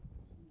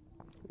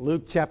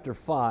Luke chapter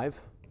 5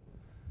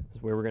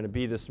 is where we're going to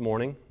be this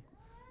morning.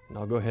 And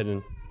I'll go ahead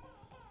and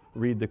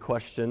read the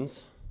questions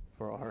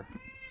for our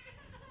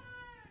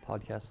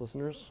podcast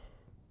listeners.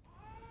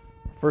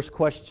 First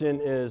question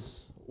is,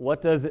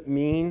 what does it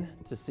mean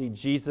to see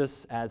Jesus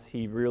as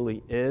he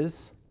really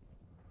is?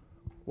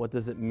 What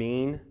does it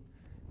mean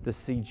to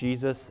see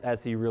Jesus as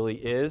he really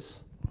is?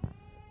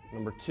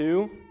 Number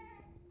 2,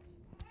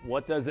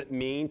 what does it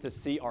mean to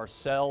see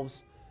ourselves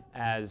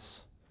as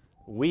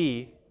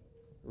we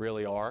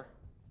really are?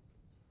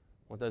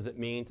 What does it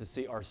mean to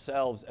see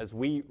ourselves as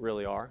we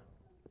really are?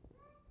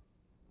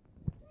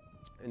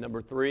 And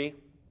number 3,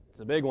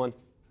 it's a big one.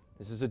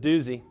 This is a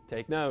doozy.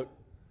 Take note.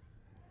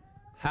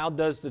 How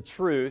does the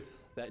truth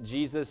that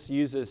Jesus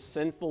uses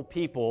sinful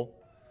people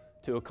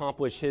to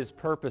accomplish his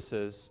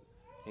purposes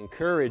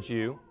encourage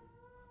you,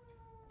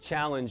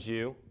 challenge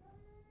you,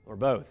 or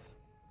both?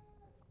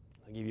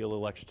 I'll give you a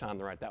little extra time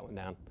to write that one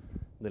down.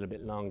 A little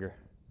bit longer.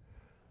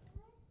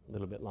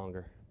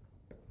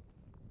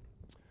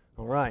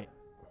 All right.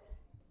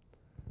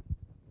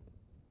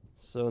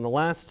 So in the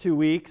last 2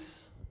 weeks,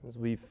 as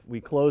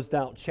we closed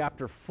out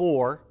chapter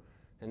 4,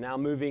 and now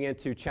moving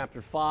into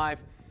chapter 5,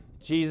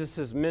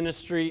 Jesus'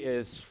 ministry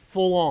is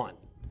full on.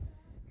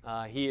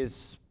 He has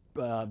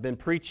been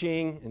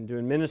preaching and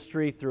doing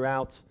ministry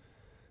throughout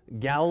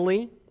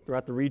Galilee,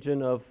 throughout the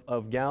region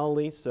of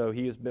Galilee. So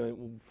he has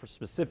been, for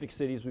specific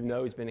cities we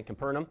know, he's been in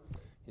Capernaum,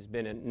 he's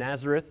been in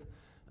Nazareth,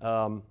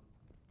 and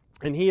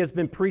he has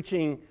been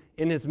preaching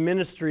in his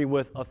ministry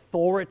with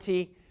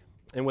authority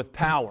and with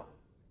power,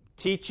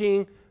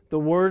 teaching the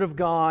Word of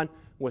God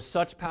with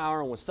such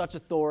power and with such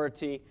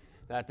authority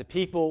that the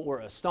people were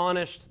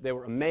astonished, they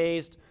were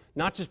amazed,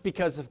 not just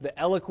because of the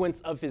eloquence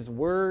of his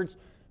words,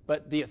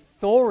 but the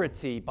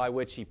authority by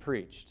which he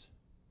preached.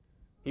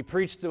 He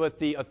preached with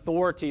the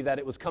authority that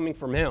it was coming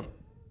from him.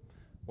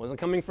 It wasn't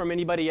coming from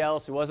anybody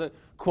else. It wasn't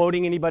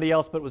quoting anybody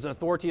else, but it was an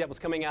authority that was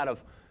coming out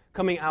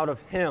of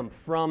him,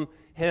 from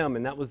him,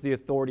 and that was the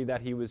authority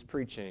that he was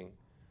preaching.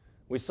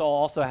 We saw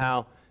also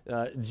how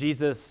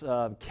Jesus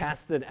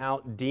casted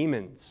out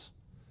demons,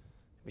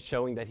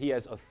 showing that he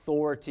has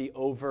authority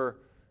over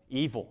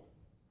evil,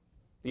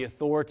 the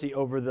authority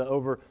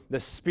over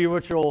the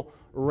spiritual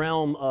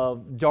realm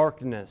of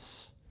darkness.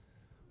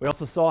 We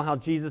also saw how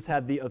Jesus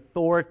had the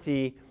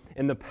authority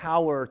and the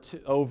power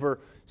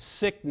over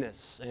sickness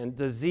and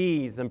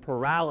disease and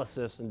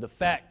paralysis and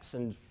defects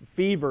and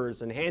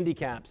fevers and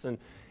handicaps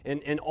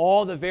and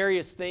all the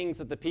various things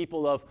that the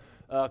people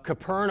of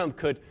Capernaum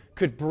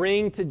could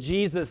bring to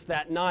Jesus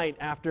that night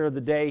after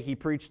the day he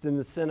preached in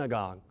the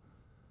synagogue.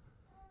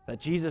 That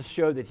Jesus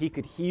showed that he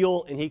could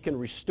heal and he can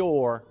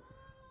restore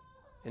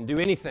and do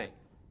anything.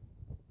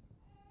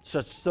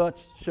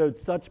 Showed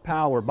such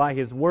power. By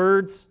his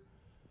words,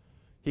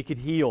 he could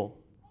heal.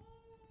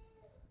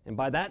 And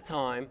by that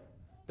time,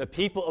 the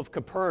people of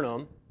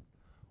Capernaum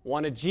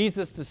wanted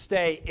Jesus to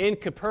stay in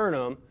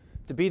Capernaum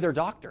to be their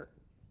doctor.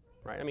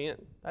 Right? I mean,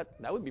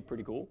 that would be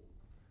pretty cool.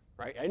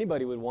 Right?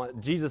 Anybody would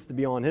want Jesus to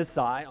be on his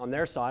side, on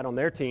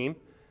their team.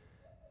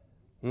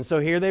 And so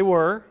here they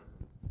were.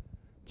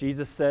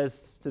 Jesus says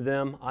to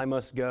them, I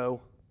must go,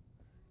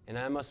 and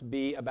I must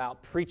be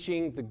about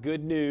preaching the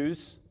good news,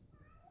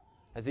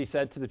 as he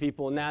said to the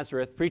people in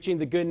Nazareth, preaching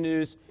the good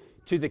news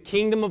to the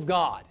kingdom of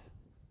God.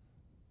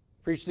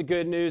 Preach the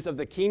good news of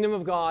the kingdom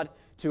of God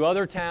to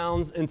other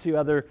towns and to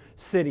other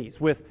cities.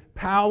 With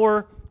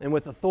power and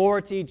with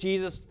authority,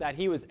 Jesus, that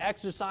he was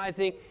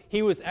exercising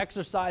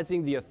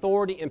the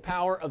authority and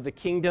power of the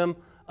kingdom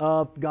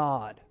of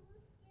God.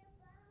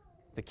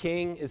 The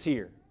King is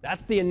here.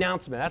 That's the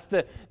announcement.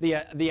 That's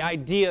the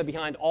idea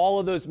behind all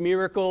of those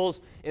miracles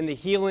and the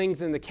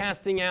healings and the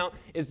casting out,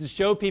 is to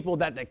show people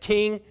that the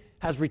King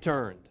has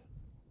returned.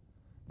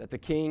 That the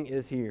King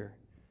is here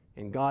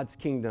and God's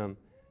kingdom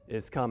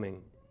is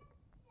coming.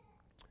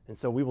 And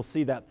so we will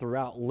see that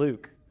throughout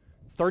Luke.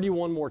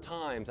 31 more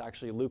times,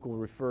 actually, Luke will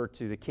refer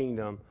to the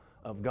kingdom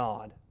of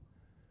God.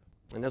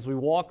 And as we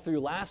walked through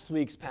last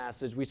week's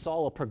passage, we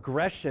saw a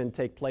progression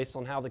take place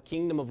on how the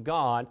kingdom of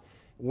God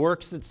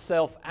works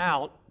itself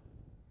out.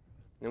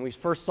 And we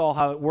first saw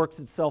how it works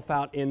itself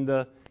out in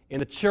the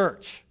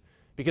church.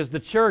 Because the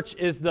church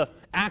is the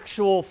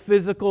actual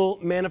physical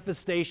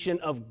manifestation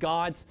of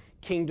God's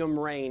kingdom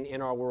reign in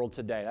our world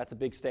today. That's a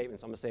big statement,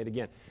 so I'm going to say it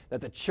again.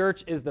 That the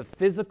church is the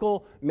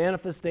physical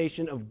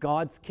manifestation of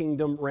God's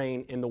kingdom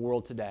reign in the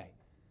world today.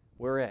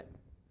 We're it.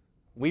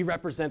 We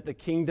represent the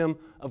kingdom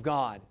of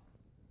God.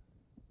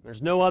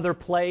 There's no other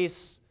place,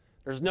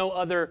 there's no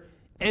other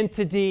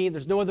entity,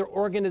 there's no other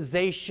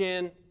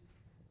organization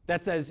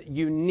that's as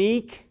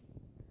unique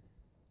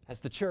as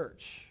the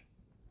church,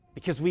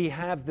 because we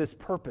have this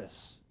purpose.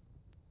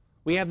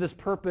 We have this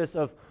purpose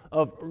of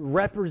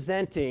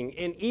representing,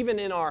 and even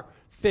in our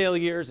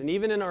failures and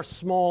even in our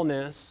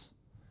smallness,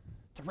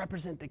 to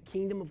represent the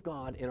kingdom of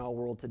God in our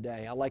world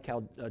today. I like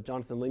how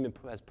Jonathan Lehman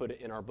has put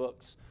it in our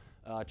books,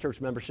 Church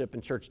Membership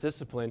and Church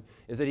Discipline,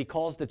 is that he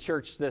calls the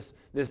church this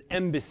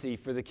embassy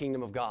for the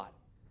kingdom of God.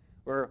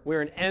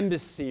 We're an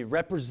embassy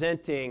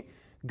representing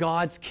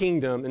God's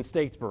kingdom in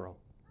Statesboro.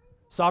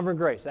 Sovereign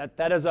grace,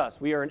 that is us.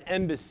 We are an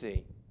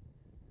embassy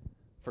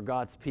for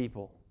God's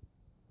people.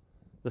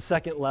 The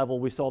second level,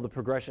 we saw the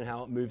progression,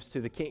 how it moves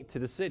to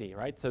the city,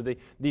 right? So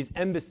these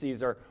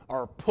embassies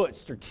are put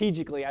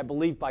strategically, I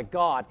believe, by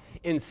God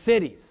in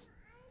cities,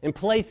 in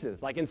places,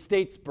 like in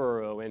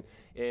Statesboro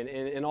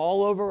and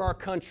all over our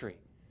country.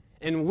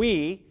 And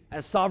we,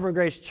 as Sovereign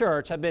Grace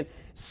Church, have been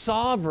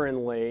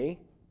sovereignly,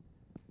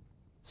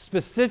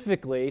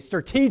 specifically,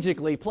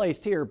 strategically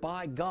placed here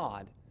by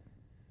God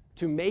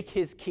to make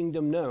His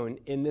kingdom known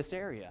in this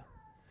area,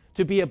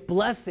 to be a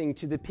blessing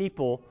to the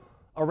people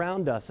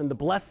around us. And the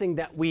blessing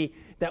that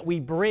we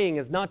bring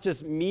is not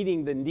just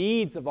meeting the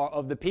needs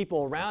of the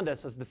people around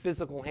us as the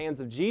physical hands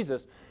of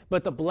Jesus,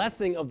 but the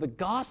blessing of the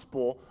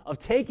gospel, of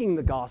taking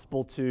the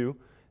gospel to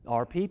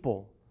our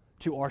people,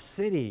 to our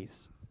cities,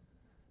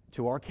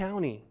 to our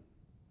county.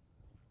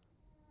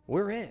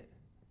 We're it.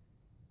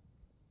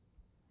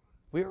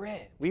 We're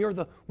it. We are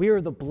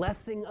the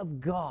blessing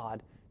of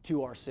God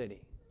to our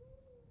city.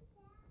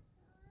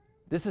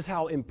 This is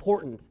how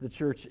important the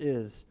church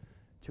is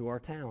to our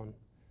town,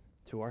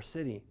 to our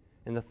city.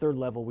 In the third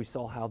level, we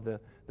saw how the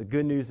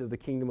good news of the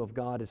kingdom of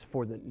God is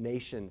for the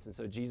nations. And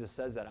so Jesus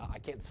says that, I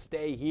can't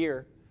stay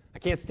here. I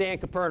can't stay in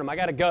Capernaum. I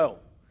got to go.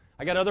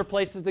 I got other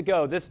places to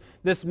go.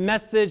 This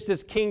message,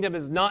 this kingdom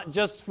is not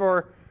just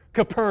for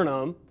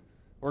Capernaum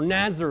or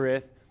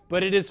Nazareth,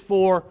 but it is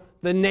for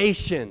the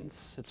nations.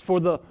 It's for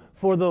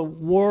the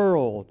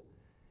world.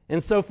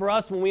 And so for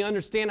us, when we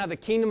understand how the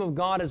kingdom of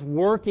God is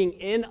working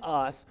in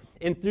us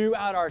and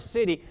throughout our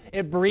city,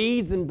 it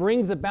breeds and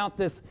brings about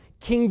this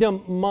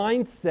kingdom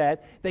mindset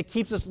that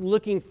keeps us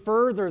looking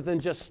further than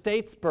just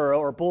Statesboro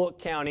or Bullock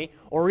County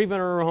or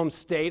even our home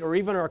state or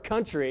even our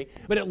country,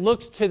 but it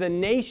looks to the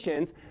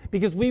nations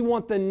because we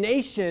want the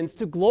nations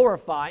to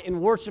glorify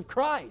and worship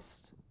Christ.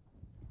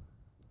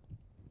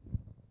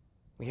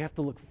 We have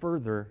to look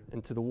further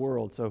into the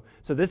world. So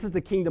this is the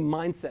kingdom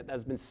mindset that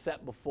has been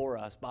set before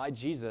us by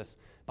Jesus,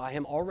 by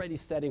Him already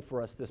setting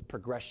for us this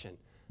progression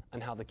on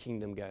how the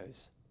kingdom goes.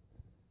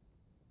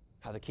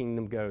 How the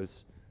kingdom goes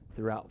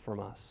throughout from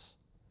us.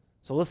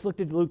 So let's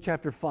look at Luke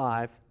chapter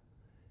 5,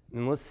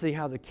 and let's see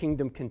how the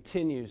kingdom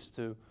continues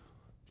to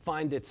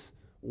find its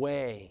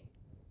way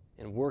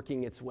and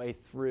working its way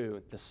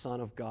through the Son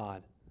of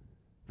God,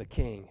 the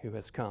King who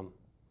has come.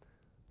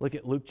 Look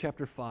at Luke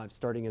chapter 5,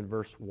 starting in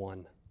verse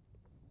 1.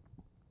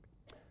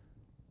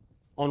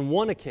 On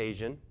one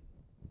occasion,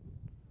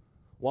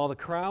 while the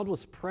crowd was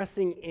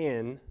pressing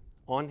in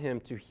on him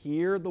to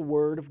hear the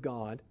word of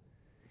God,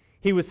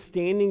 he was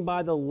standing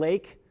by the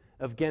lake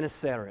of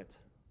Gennesaret.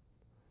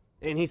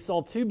 And he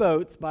saw two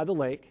boats by the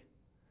lake,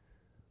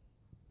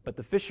 but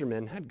the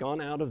fishermen had gone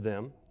out of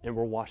them and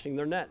were washing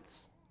their nets.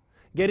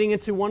 Getting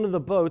into one of the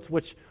boats,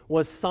 which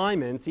was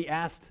Simon's, he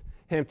asked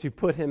him to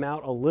put him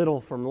out a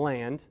little from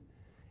land,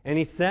 and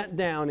he sat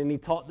down and he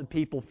taught the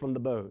people from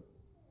the boat.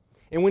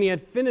 And when he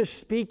had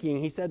finished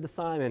speaking, he said to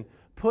Simon,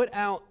 "Put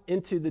out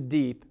into the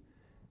deep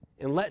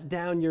and let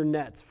down your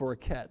nets for a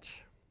catch."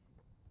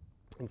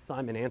 And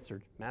Simon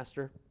answered,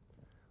 "Master,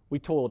 we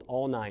toiled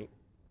all night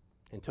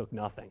and took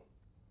nothing.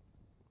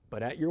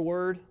 But at your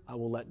word, I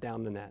will let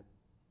down the net."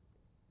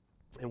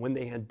 And when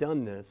they had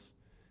done this,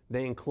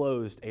 they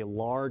enclosed a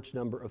large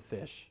number of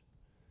fish,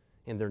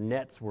 and their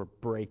nets were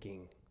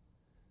breaking.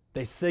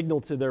 They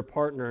signaled to their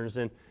partners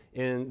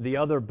in the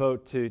other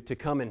boat to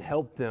come and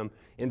help them,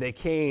 and they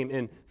came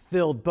and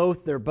filled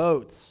both their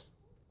boats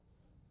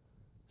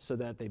so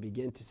that they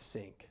began to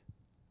sink.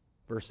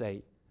 Verse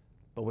 8,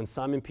 but when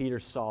Simon Peter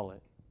saw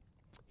it,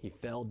 he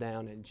fell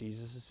down at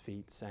Jesus'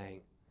 feet,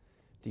 saying,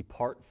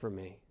 "Depart from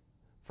me,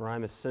 for I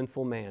am a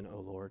sinful man, O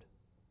Lord."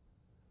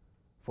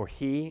 For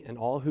he and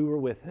all who were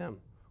with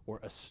him were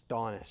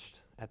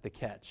astonished at the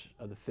catch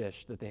of the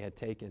fish that they had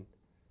taken.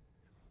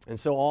 And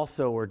so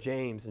also were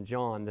James and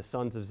John, the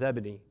sons of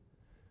Zebedee,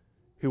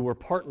 who were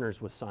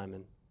partners with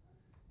Simon.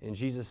 And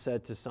Jesus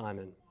said to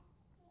Simon,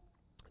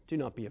 "Do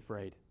not be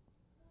afraid.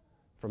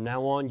 From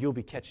now on you'll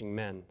be catching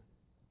men."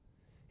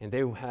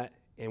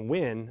 And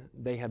when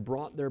they had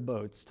brought their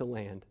boats to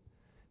land,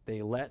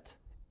 they left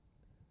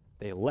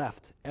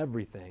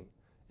everything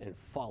and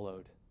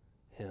followed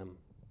him.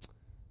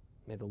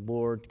 May the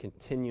Lord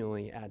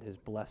continually add His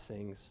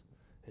blessings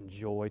and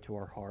joy to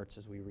our hearts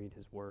as we read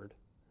His Word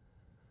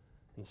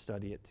and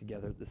study it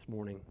together this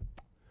morning.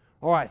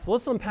 All right, so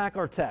let's unpack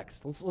our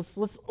text.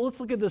 Let's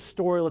look at this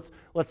story.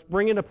 Let's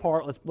bring it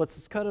apart.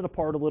 Let's cut it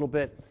apart a little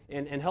bit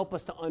and help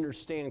us to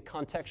understand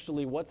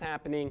contextually what's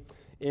happening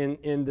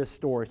in this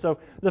story. So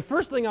the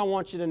first thing I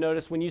want you to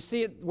notice when you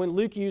see it, when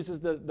Luke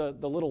uses the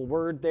little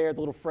word there, the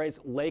little phrase,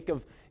 Lake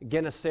of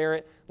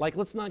Gennesaret,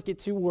 let's not get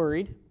too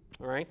worried.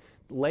 All right,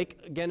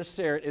 Lake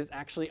Gennesaret is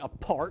actually a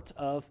part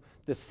of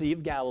the Sea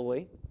of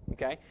Galilee.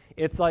 Okay,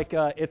 it's like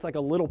a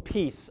little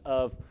piece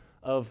of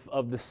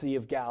the Sea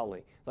of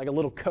Galilee, like a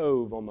little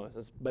cove almost,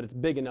 but it's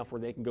big enough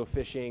where they can go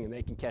fishing and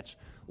they can catch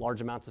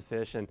large amounts of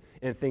fish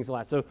and things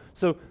like that.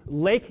 So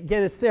Lake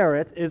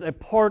Gennesaret is a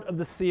part of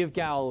the Sea of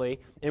Galilee,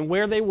 and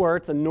where they were,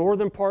 it's a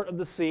northern part of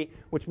the sea,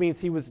 which means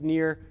he was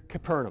near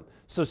Capernaum.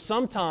 So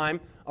sometime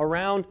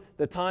around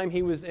the time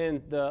he was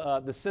in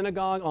the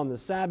synagogue on the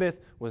Sabbath,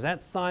 was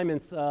at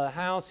Simon's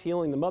house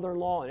healing the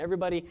mother-in-law and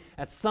everybody.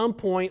 At some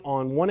point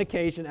on one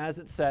occasion, as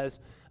it says,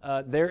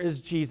 there is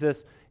Jesus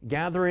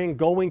gathering,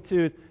 going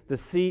to the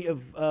Sea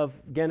of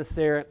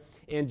Gennesaret,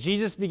 and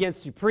Jesus begins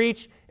to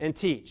preach and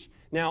teach.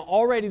 Now,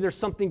 already there's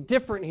something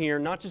different here,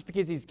 not just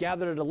because he's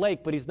gathered at a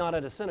lake, but he's not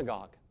at a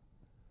synagogue.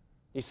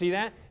 You see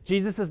that?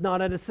 Jesus is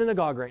not at a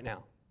synagogue right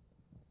now.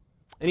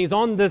 And he's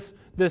on this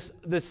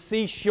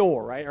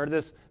seashore, right, or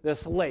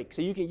this lake.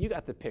 So you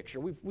got the picture.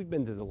 We've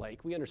been to the lake.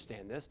 We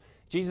understand this.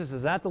 Jesus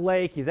is at the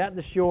lake. He's at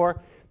the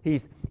shore.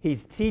 He's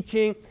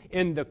teaching,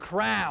 and the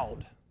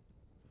crowd,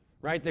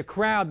 right? The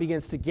crowd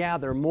begins to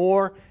gather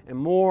more and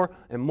more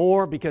and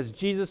more because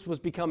Jesus was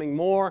becoming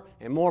more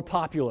and more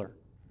popular,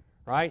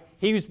 right?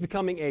 He was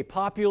becoming a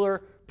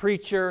popular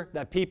preacher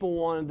that people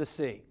wanted to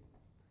see.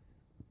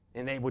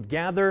 And they would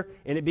gather,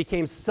 and it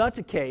became such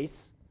a case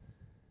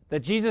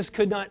that Jesus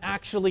could not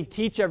actually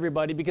teach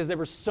everybody because there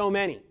were so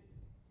many.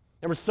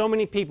 There were so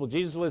many people.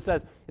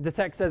 The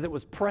text says it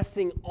was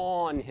pressing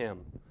on him.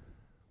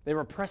 They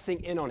were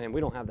pressing in on him.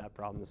 We don't have that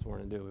problem this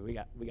morning, do we? We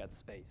got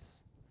space.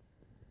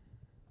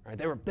 Right?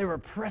 They were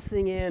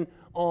pressing in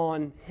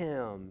on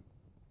him.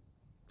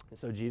 And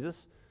so Jesus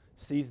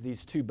sees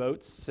these two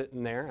boats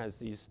sitting there as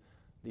these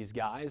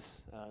guys,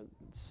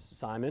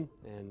 Simon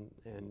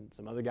and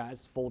some other guys,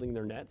 folding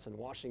their nets and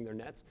washing their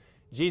nets.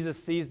 Jesus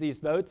sees these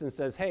boats and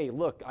says, "Hey,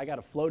 look, I got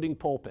a floating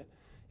pulpit."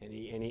 And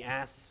he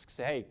asks,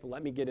 "Hey,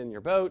 let me get in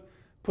your boat,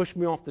 push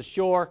me off the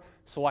shore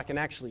so I can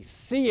actually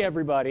see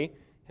everybody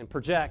and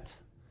project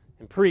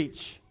and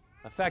preach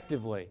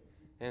effectively."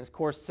 And of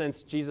course,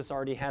 since Jesus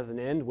already has an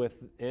in with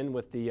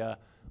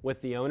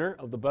the owner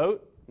of the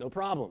boat, no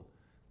problem.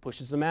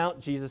 Pushes them out.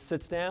 Jesus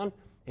sits down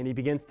and he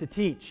begins to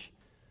teach.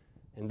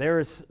 And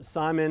there is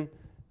Simon,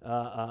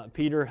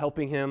 Peter,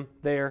 helping him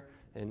there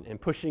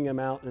and pushing him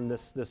out in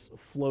this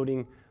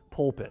floating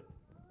pulpit.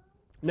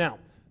 Now,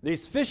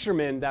 these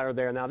fishermen that are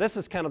there, now this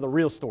is kind of the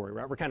real story,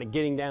 right? We're kind of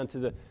getting down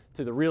to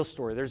the real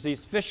story. There's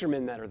these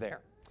fishermen that are there,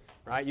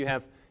 right? You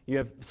have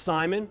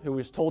Simon, who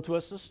was told to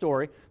us the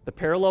story. The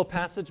parallel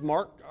passage,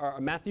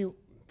 Matthew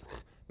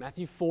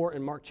 4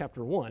 and Mark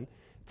chapter 1,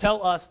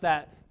 tell us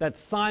that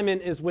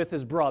Simon is with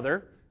his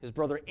brother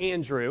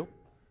Andrew,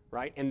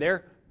 right? And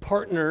they're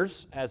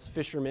partners as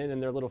fishermen in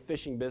their little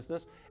fishing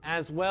business,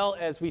 as well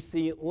as we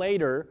see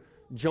later,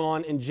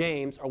 John and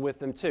James are with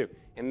them too.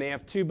 And they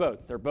have two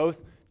boats. They're both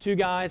two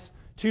guys,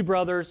 two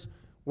brothers,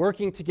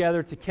 working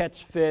together to catch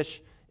fish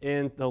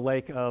in the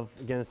lake of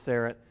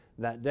Gennesaret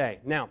that day.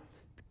 Now,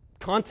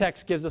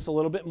 context gives us a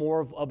little bit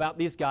more about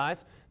these guys.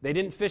 They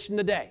didn't fish in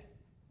the day.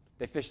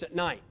 They fished at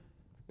night.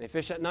 They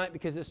fished at night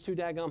because it's too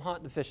daggum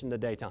hot to fish in the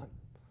daytime,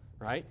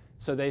 right?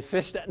 So they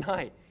fished at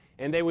night.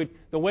 And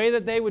the way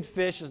that they would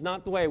fish is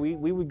not the way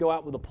we would go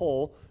out with a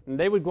pole, and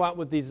they would go out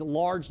with these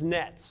large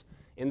nets,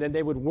 and then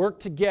they would work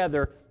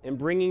together in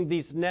bringing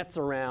these nets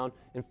around,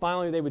 and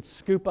finally they would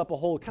scoop up a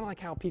hole, kind of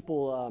like how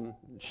people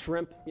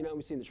shrimp,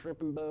 we've seen the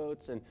shrimping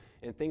boats and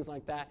things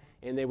like that,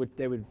 and they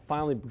would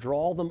finally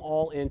draw them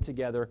all in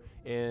together,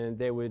 and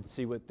they would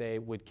see what they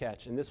would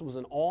catch. And this was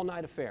an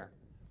all-night affair.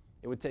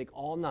 It would take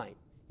all night.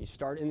 You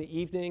start in the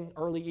evening,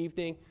 early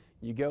evening.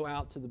 You go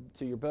out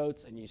to your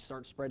boats and you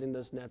start spreading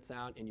those nets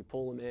out and you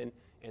pull them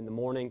in the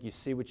morning. You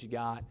see what you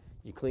got.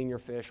 You clean your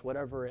fish,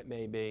 whatever it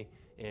may be,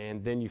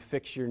 and then you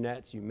fix your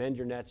nets. You mend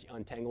your nets. You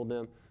untangle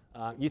them.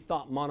 You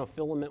thought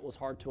monofilament was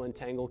hard to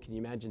untangle. Can you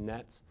imagine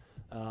nets?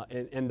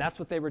 And that's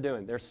what they were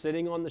doing. They're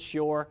sitting on the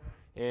shore,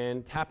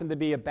 and it happened to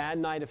be a bad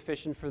night of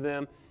fishing for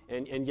them,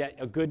 and yet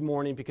a good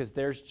morning because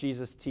there's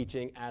Jesus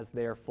teaching as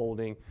they're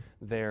folding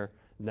their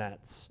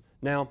nets.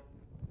 Now,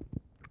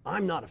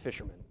 I'm not a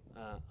fisherman.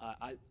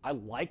 I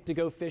like to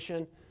go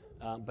fishing,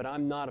 but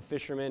I'm not a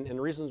fisherman, and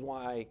the reasons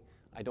why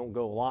I don't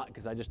go a lot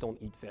because I just don't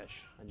eat fish.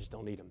 I just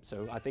don't eat them.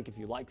 So I think if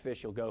you like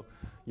fish, you'll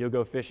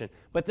go fishing.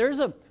 But there's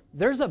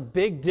a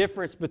big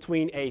difference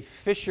between a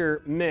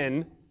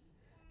fisherman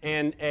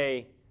and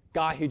a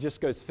guy who just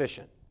goes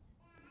fishing.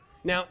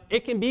 Now,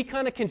 it can be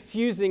kind of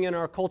confusing in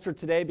our culture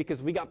today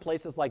because we got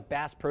places like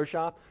Bass Pro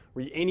Shop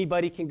where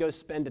anybody can go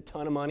spend a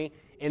ton of money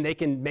and they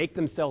can make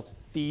themselves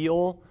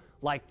feel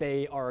like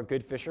they are a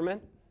good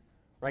fisherman.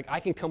 Right?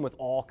 I can come with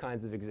all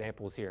kinds of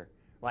examples here.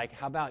 Like,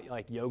 how about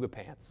like yoga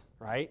pants,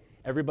 right?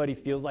 Everybody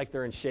feels like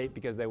they're in shape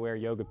because they wear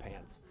yoga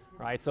pants,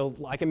 right? So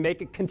I can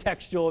make it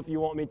contextual if you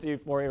want me to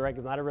for you, right?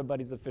 Because not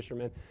everybody's a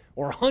fisherman.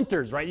 Or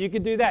hunters, right? You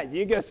could do that.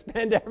 You can go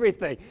spend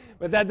everything.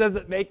 But that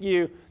doesn't make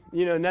you,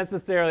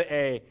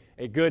 necessarily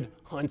a good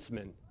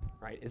huntsman,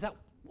 right? Is that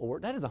a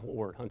word? That is a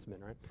word, huntsman,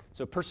 right?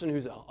 So a person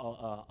who's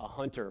a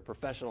hunter, a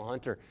professional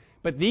hunter.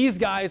 But these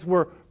guys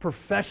were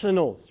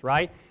professionals,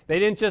 right? They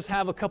didn't just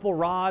have a couple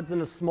rods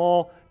and a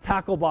small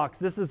tackle box.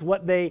 This is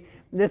what they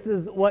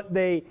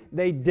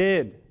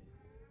did.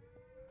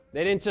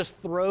 They didn't just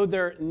throw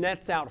their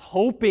nets out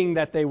hoping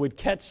that they would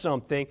catch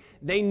something.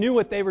 They knew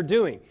what they were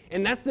doing.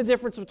 And that's the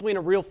difference between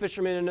a real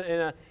fisherman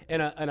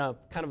and a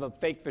kind of a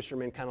fake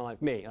fisherman, kind of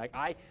like me. Like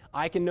I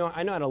know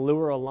how to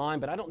lure a line,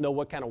 but I don't know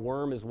what kind of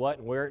worm is what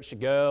and where it should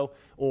go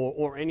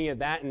or any of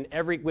that. And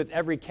with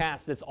every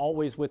cast, it's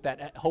always with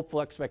that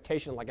hopeful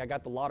expectation, like I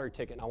got the lottery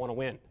ticket and I want to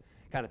win,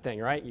 kind of thing,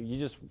 right? You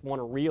just want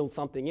to reel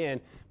something in,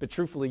 but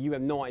truthfully, you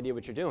have no idea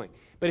what you're doing.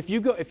 But if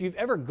you've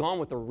ever gone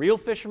with a real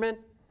fisherman,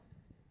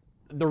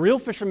 the real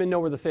fishermen know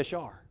where the fish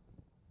are.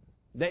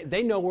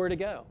 They know where to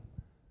go.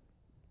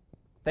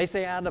 They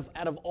say out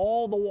of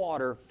all the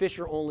water, fish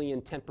are only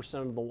in 10%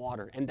 of the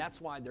water, and that's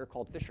why they're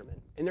called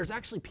fishermen. And there's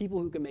actually people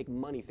who can make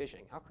money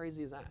fishing. How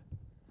crazy is that?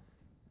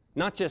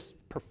 Not just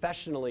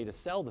professionally to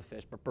sell the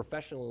fish, but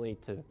professionally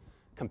to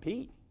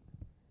compete.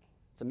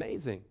 It's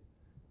amazing.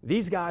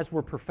 These guys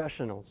were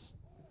professionals,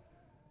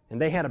 and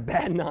they had a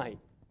bad night.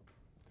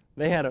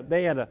 They had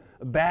a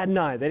bad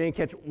night. They didn't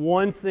catch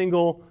one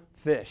single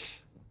fish.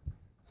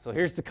 So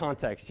here's the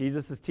context.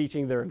 Jesus is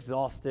teaching. They're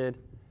exhausted.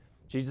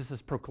 Jesus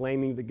is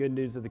proclaiming the good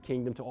news of the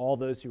kingdom to all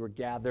those who are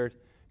gathered.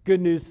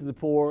 Good news to the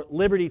poor,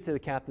 liberty to the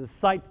captives,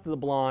 sight to the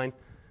blind,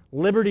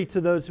 liberty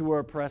to those who are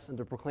oppressed, and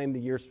to proclaim the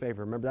year's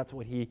favor. Remember, that's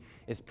what he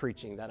is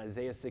preaching, that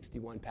Isaiah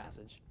 61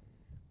 passage.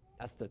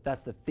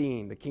 That's the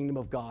theme, the kingdom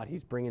of God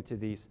he's bringing to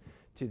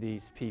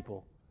these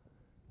people.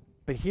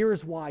 But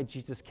here's why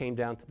Jesus came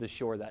down to the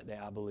shore that day,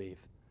 I believe.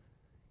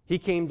 He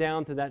came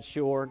down to that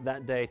shore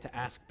that day to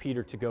ask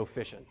Peter to go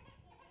fishing,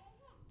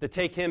 to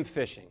take him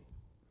fishing.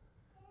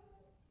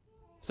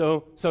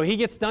 So he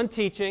gets done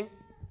teaching.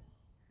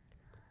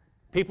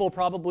 People are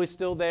probably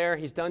still there.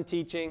 He's done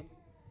teaching.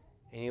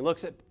 And he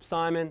looks at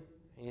Simon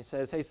and he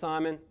says, "Hey,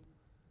 Simon,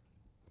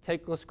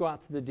 let's go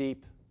out to the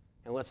deep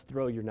and let's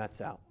throw your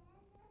nets out."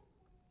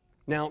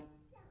 Now,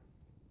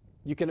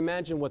 you can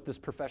imagine what this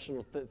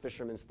professional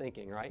fisherman's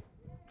thinking, right?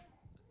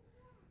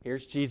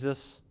 Here's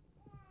Jesus,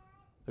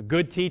 a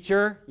good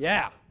teacher.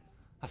 Yeah,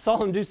 I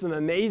saw him do some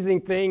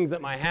amazing things at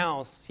my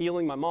house,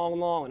 healing my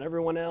mom-in-law and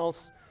everyone else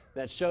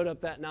that showed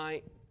up that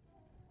night.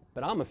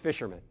 But I'm a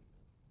fisherman.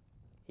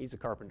 He's a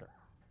carpenter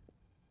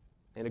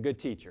and a good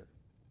teacher.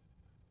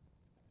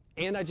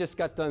 And I just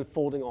got done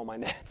folding all my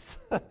nets.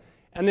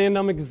 And then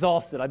I'm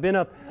exhausted. I've been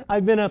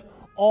up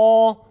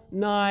all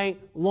night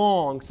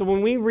long. So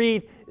when we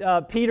read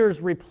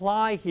Peter's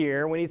reply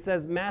here, when he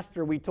says,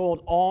 "Master, we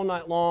toiled all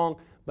night long,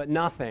 but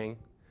nothing,"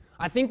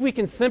 I think we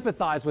can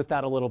sympathize with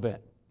that a little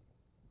bit.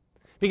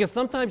 Because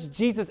sometimes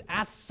Jesus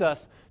asks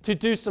us to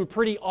do some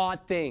pretty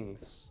odd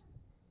things.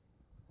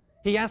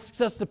 He asks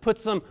us to put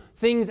some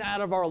things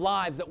out of our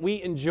lives that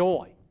we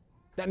enjoy,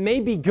 that may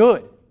be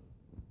good.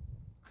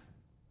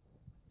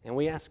 And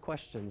we ask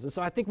questions. And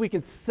so I think we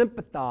can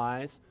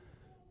sympathize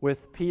with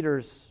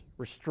Peter's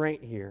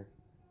restraint here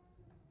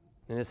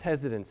and his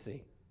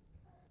hesitancy.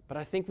 But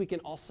I think we can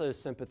also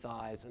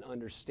sympathize and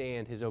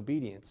understand his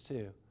obedience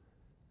too.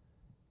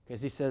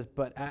 Because he says,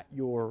 "But at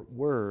your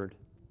word,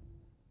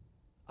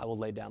 I will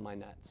lay down my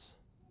nets."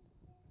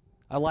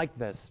 I like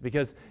this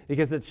because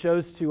it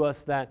shows to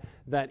us that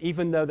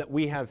even though that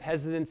we have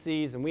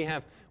hesitancies and we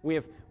have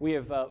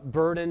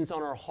burdens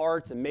on our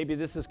hearts, and maybe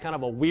this is kind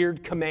of a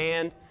weird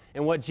command,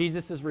 and what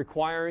Jesus is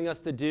requiring us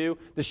to do,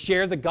 to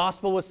share the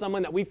gospel with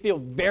someone that we feel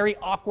very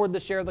awkward to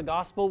share the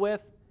gospel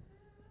with,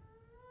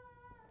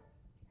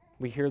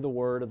 we hear the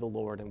word of the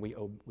Lord and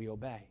we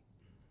obey.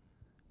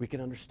 We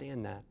can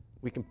understand that.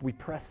 We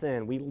press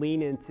in. We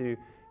lean into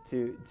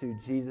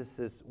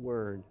Jesus'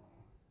 word.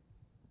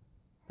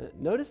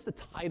 Notice the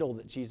title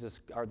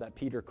that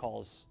Peter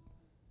calls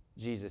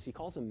Jesus. He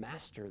calls him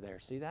Master there.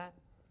 See that?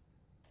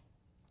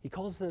 He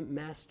calls him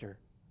Master.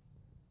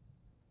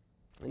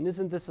 And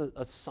isn't this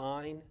a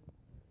sign,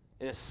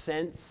 in a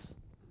sense,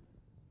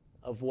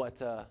 of what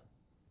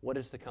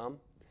is to come?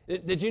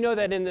 Did you know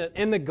that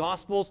in the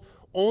Gospels,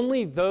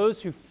 only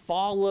those who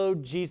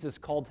followed Jesus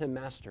called him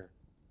Master?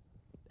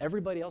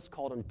 Everybody else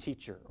called him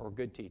teacher or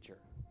good teacher.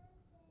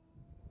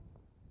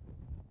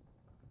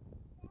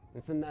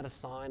 Isn't that a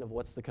sign of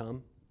what's to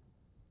come?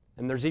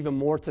 And there's even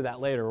more to that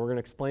later. We're going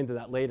to explain to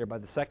that later by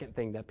the second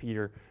thing that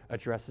Peter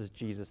addresses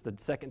Jesus, the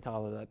second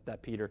title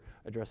that Peter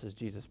addresses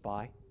Jesus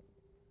by.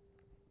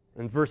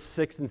 In verse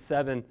 6 and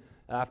 7,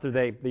 after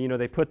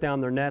they put down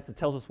their nets, it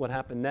tells us what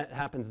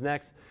happens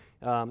next.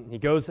 He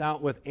goes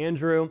out with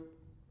Andrew.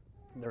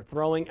 They're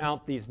throwing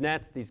out these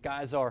nets. These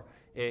guys are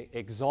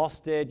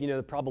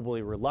exhausted,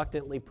 probably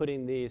reluctantly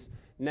putting these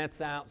nets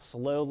out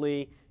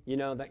slowly.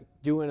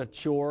 Doing a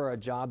chore or a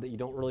job that you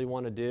don't really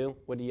want to do,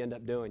 what do you end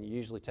up doing? You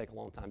usually take a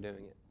long time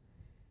doing it.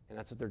 And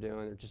that's what they're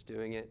doing. They're just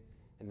doing it.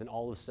 And then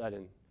all of a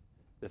sudden,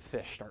 the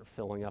fish start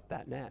filling up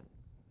that net.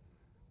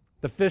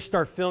 The fish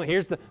start filling.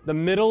 Here's the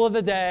middle of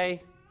the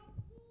day,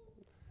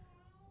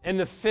 and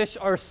the fish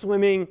are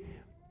swimming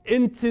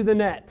into the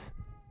net.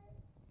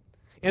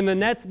 And the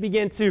nets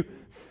begin to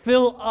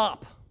fill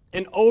up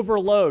and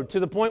overload to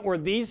the point where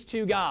these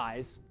two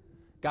guys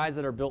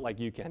that are built like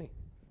you, Kenny,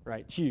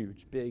 right?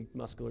 Huge, big,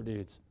 muscular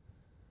dudes.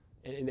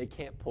 And they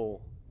can't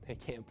pull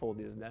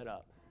this net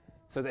up.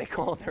 So they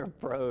call their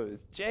pros,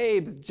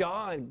 James,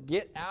 John,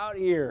 get out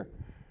here.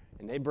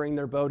 And they bring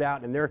their boat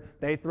out, and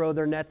they throw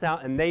their nets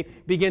out, and they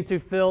begin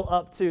to fill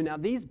up too. Now,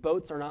 these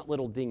boats are not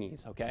little dinghies,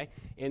 okay?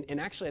 And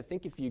actually, I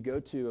think if you go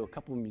to a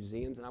couple of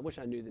museums, and I wish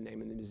I knew the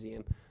name of the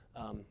museum.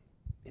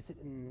 Is it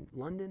in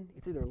London?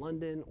 It's either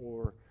London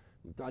or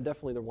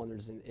definitely the one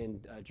that's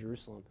in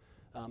Jerusalem.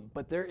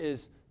 But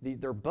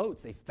they're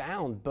boats. They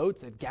found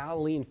boats that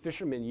Galilean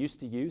fishermen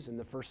used to use in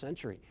the first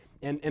century.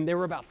 And they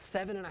were about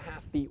 7.5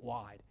 feet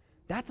wide.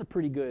 That's a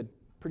pretty good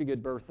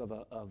berth of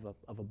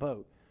a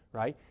boat.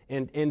 Right?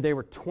 And they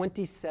were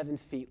 27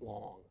 feet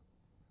long.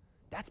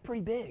 That's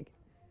pretty big.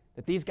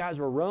 That these guys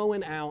were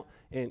rowing out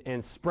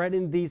and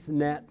spreading these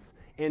nets.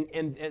 And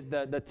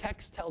the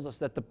text tells us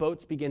that the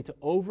boats begin to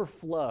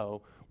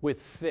overflow with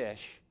fish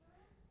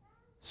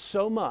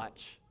so much.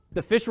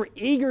 The fish were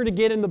eager to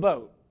get in the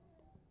boat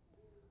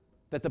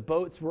that the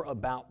boats were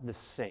about to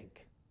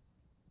sink.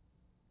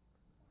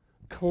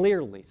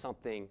 Clearly,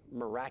 something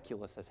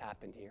miraculous has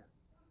happened here.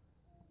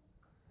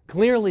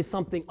 Clearly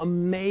something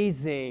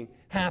amazing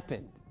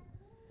happened.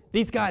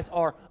 These guys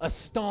are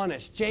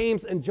astonished.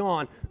 James and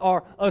John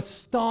are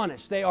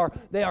astonished. They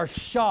are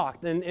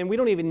shocked. And we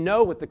don't even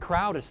know what the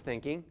crowd is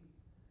thinking.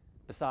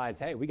 Besides,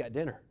 hey, we got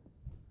dinner.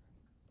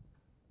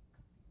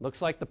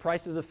 Looks like the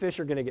prices of fish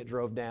are going to get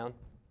drove down.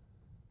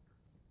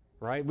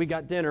 Right? We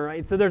got dinner,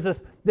 right? So there's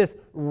this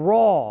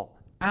raw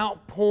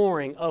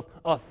outpouring of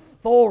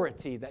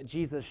authority that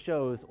Jesus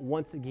shows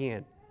once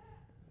again.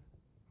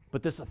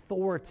 But this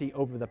authority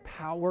over the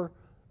power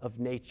of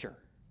nature.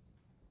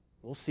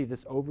 We'll see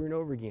this over and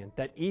over again,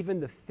 that even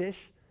the fish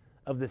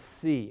of the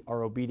sea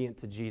are obedient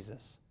to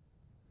Jesus.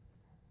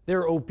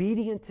 They're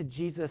obedient to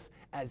Jesus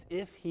as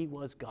if he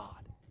was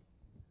God.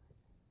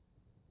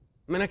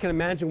 I mean, I can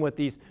imagine what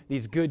these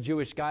good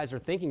Jewish guys are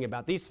thinking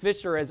about. These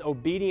fish are as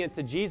obedient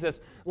to Jesus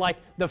like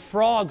the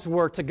frogs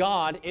were to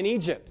God in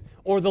Egypt,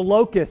 or the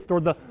locust, or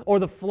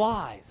the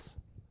flies.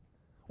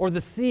 Or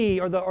the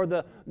sea, or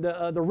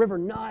the river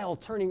Nile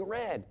turning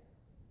red.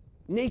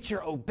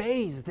 Nature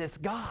obeys this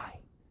guy.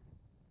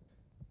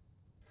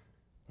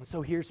 And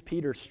so here's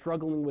Peter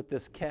struggling with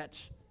this catch,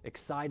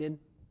 excited.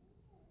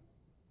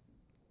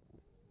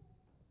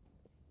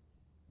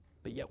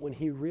 But yet when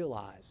he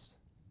realized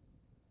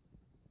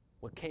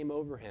what came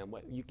over him,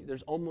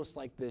 there's almost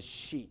like this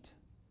sheet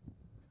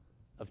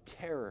of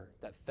terror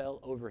that fell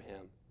over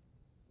him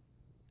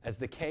as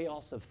the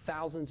chaos of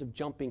thousands of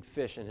jumping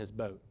fish in his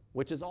boat.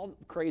 Which is all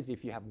crazy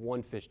if you have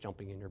one fish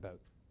jumping in your boat.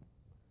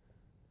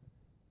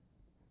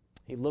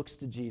 He looks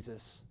to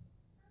Jesus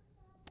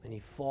and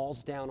he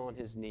falls down on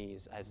his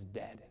knees as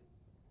dead.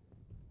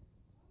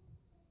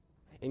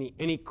 And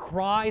he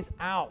cries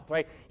out,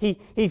 right?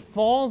 He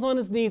falls on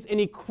his knees and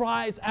he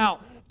cries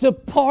out,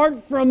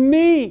 "Depart from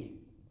me!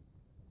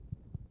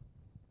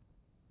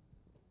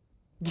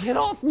 Get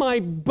off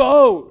my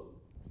boat!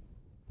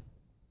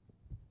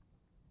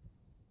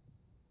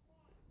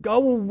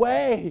 Go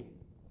away!"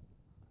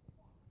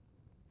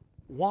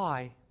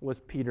 Why was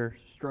Peter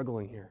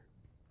struggling here?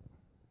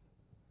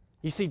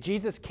 You see,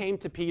 Jesus came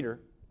to Peter,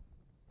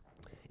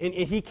 and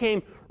he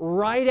came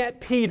right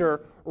at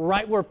Peter,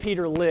 right where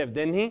Peter lived,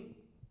 didn't he?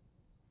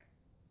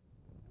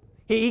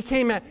 He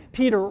came at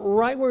Peter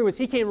right where he was.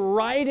 He came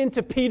right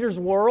into Peter's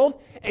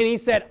world, and he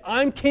said,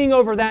 "I'm king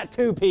over that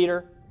too,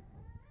 Peter."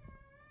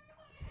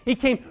 He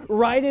came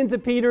right into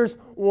Peter's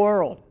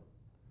world.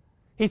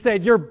 He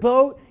said, "Your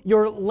boat,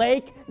 your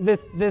lake,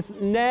 this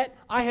net,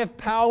 I have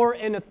power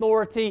and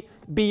authority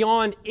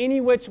beyond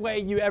any which way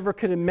you ever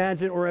could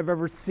imagine or have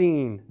ever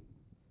seen.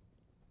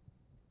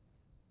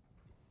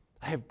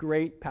 I have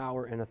great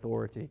power and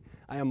authority.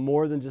 I am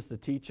more than just a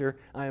teacher.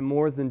 I am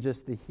more than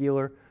just a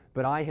healer,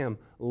 but I am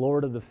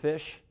Lord of the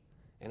fish,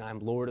 and I am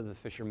Lord of the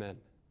fishermen.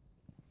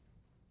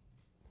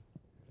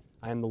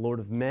 I am the Lord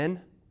of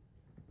men,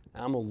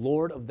 and I'm a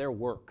Lord of their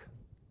work.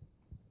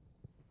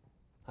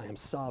 I am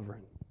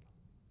sovereign."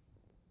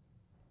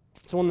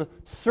 So on the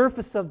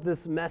surface of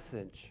this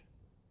message,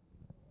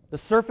 the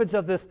surface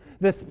of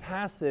this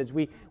passage,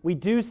 we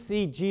do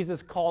see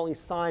Jesus calling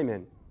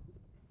Simon,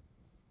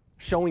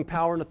 showing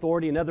power and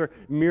authority, another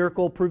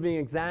miracle proving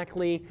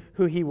exactly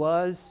who he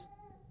was.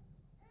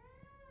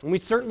 And we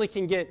certainly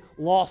can get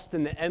lost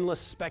in the endless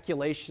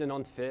speculation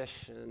on fish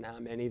and how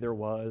many there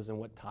was and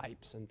what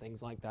types and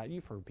things like that.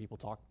 You've heard people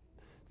talk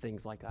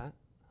things like that.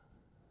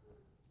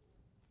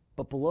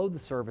 But below the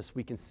surface,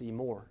 we can see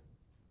more.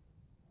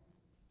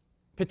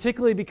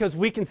 Particularly because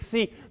we can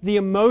see the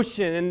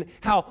emotion and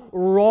how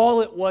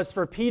raw it was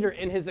for Peter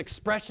in his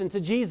expression to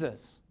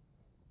Jesus.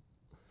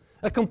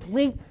 A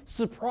complete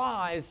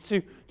surprise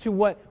to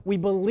what we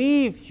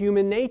believe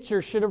human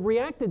nature should have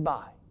reacted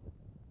by.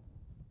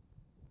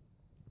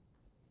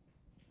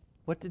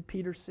 What did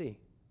Peter see?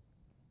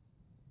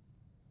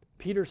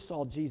 Peter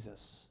saw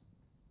Jesus.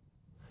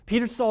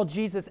 Peter saw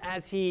Jesus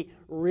as he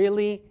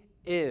really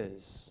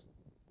is,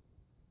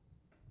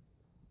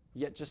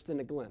 yet just in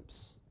a glimpse.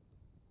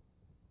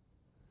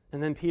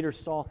 And then Peter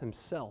saw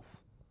himself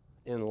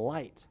in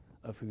light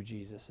of who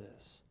Jesus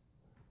is.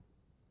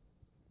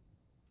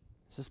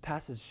 So this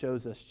passage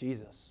shows us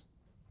Jesus.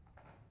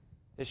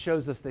 It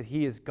shows us that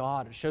He is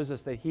God. It shows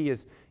us that He is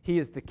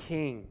the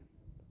King.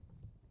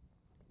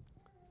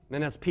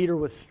 And as Peter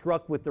was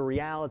struck with the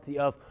reality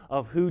of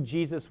who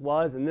Jesus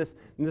was, and this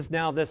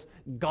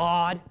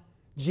God,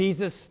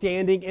 Jesus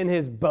standing in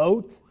His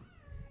boat,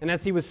 and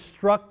as he was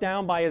struck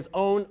down by his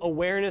own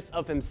awareness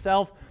of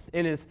himself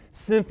and his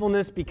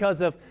sinfulness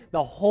because of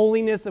the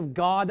holiness of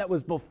God that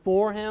was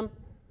before him,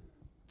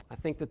 I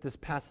think that this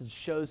passage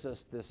shows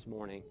us this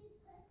morning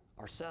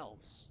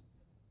ourselves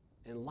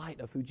in light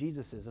of who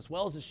Jesus is, as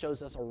well as it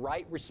shows us a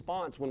right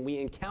response when we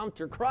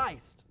encounter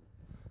Christ.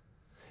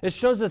 It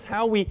shows us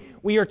how we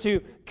are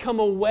to come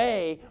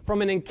away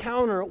from an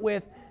encounter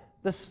with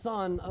the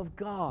Son of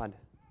God.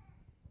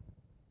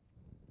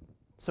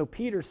 So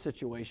Peter's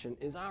situation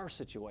is our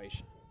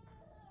situation.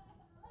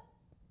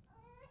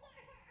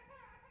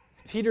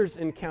 Peter's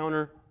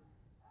encounter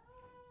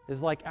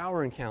is like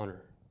our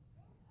encounter.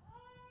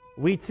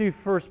 We too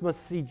first must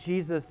see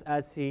Jesus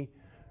as He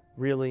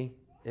really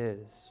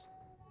is.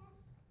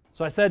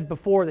 So I said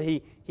before that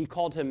he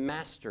called Him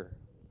Master.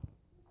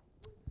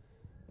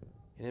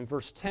 And in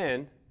verse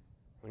 10,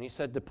 when He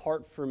said,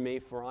 "Depart from me,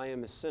 for I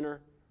am a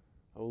sinner,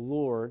 O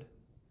Lord,"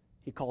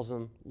 He calls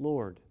Him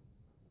Lord.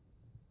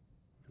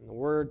 And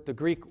the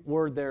Greek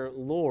word there,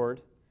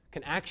 Lord,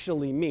 can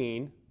actually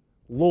mean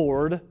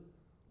Lord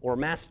or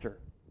Master.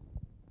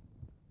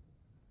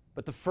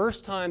 But the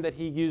first time that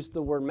He used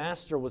the word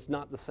Master was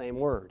not the same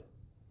word.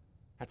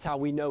 That's how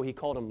we know He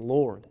called Him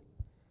Lord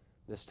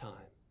this time.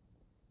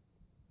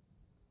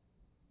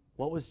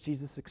 What was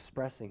Jesus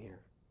expressing here?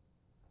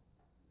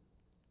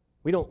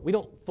 We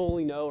don't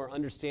fully know or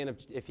understand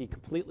if He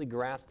completely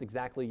grasped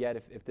exactly yet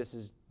if this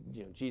is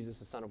Jesus,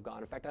 the Son of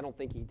God. In fact, I don't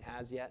think He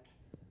has yet.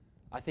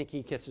 I think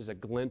he catches a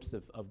glimpse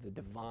of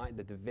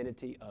the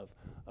divinity of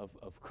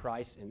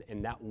Christ,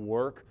 and that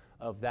work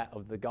of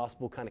the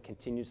gospel kind of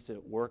continues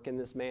to work in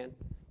this man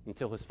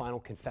until his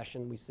final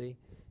confession we see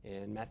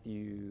in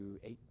Matthew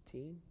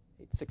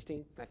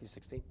 16.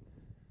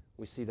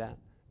 We see that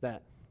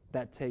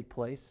take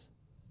place.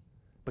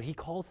 But he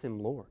calls him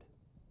Lord.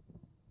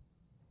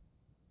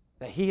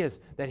 That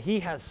he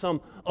has some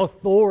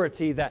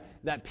authority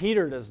that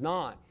Peter does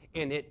not,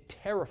 and it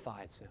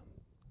terrifies him.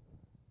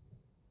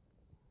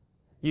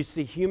 You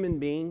see, human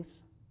beings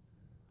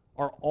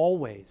are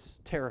always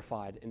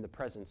terrified in the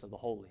presence of the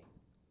holy.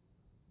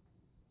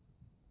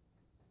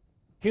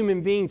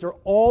 Human beings are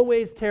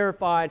always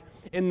terrified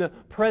in the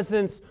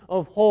presence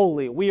of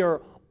holy. We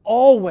are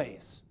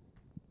always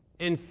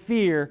in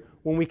fear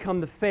when we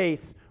come to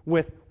face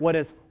with what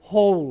is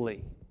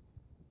holy.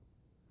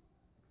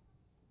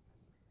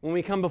 When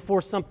we come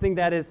before something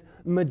that is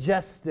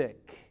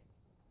majestic.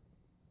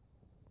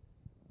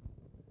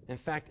 In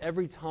fact,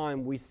 every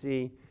time we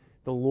see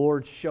the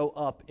Lord show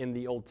up in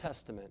the Old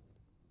Testament,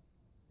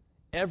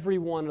 every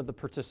one of the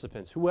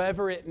participants,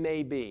 whoever it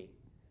may be,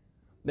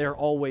 they're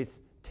always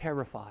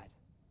terrified.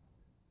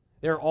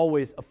 They're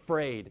always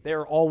afraid.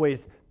 They're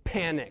always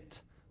panicked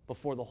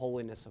before the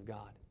holiness of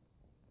God.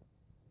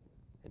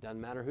 It doesn't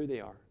matter who they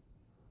are.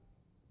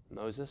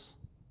 Moses,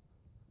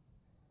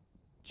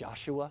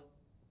 Joshua,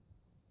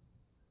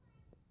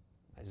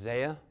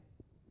 Isaiah,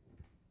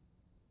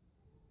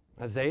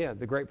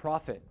 the great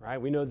prophet, right?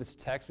 We know this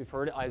text. We've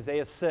heard it.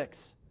 Isaiah 6.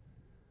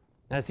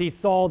 As he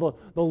saw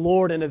the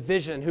Lord in a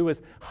vision, who was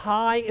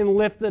high and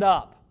lifted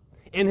up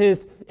in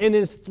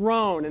his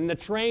throne, and the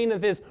train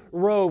of his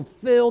robe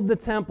filled the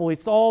temple. He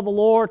saw the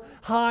Lord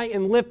high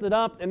and lifted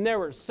up, and there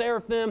were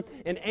seraphim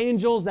and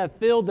angels that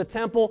filled the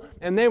temple,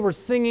 and they were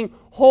singing,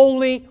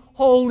 "Holy,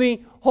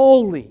 holy,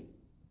 holy."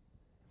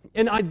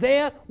 And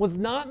Isaiah was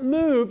not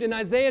moved in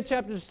Isaiah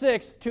chapter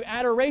 6 to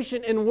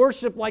adoration and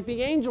worship like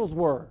the angels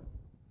were.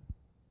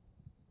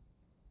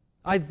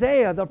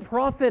 Isaiah, the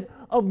prophet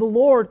of the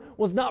Lord,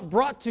 was not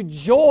brought to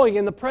joy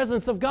in the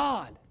presence of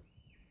God.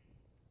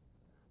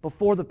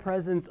 Before the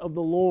presence of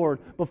the Lord,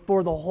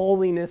 before the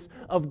holiness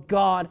of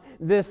God,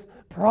 this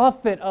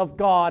prophet of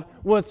God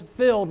was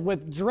filled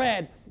with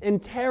dread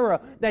and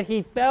terror that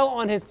he fell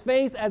on his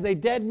face as a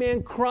dead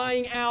man,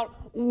 crying out,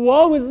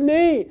 "Woe is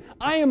me!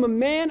 I am a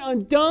man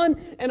undone,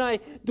 and I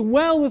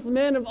dwell with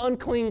men of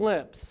unclean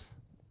lips."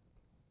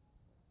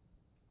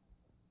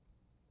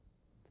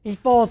 He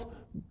falls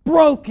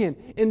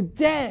broken and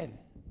dead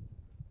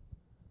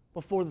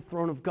before the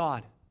throne of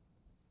God.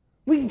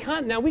 We can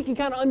kind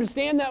of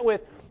understand that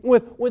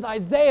with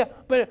Isaiah,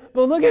 but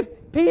look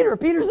at Peter.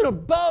 Peter's in a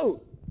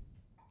boat.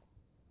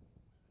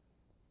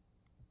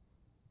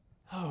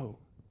 Oh,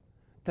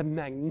 the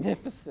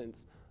magnificence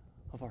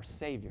of our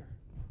Savior.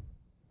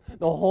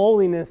 The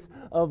holiness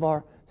of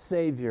our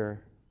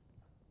Savior.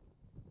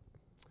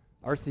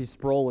 R.C.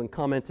 Sproul, in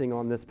commenting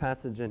on this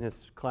passage in his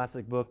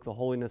classic book, The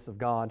Holiness of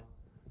God,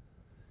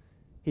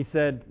 he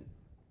said,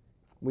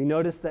 "We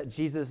notice that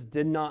Jesus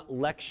did not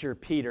lecture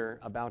Peter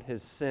about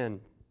his sin.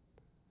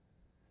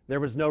 There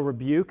was no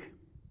rebuke,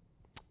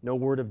 no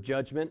word of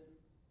judgment.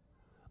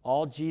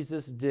 All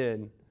Jesus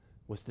did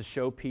was to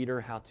show Peter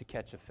how to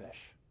catch a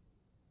fish.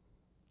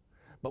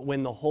 But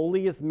when the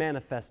holy is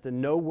manifested,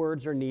 no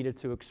words are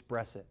needed to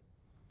express it.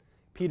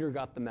 Peter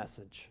got the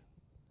message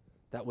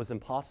that was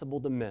impossible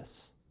to miss.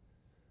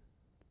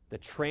 The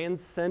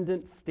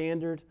transcendent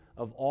standard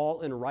of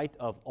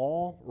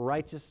all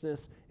righteousness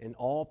and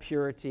all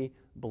purity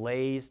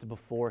blazed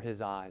before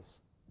his eyes.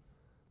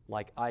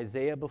 Like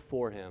Isaiah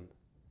before him,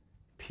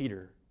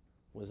 Peter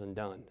was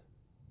undone.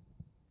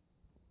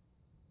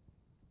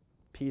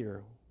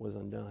 Peter was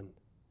undone.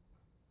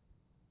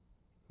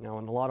 Now,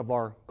 in a lot of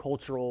our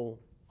cultural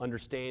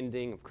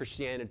understanding of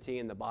Christianity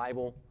and the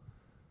Bible,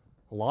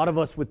 a lot of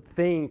us would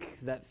think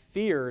that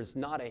fear is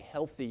not a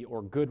healthy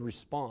or good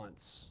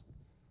response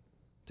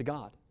to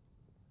God.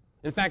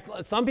 In fact,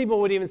 some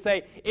people would even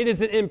say it is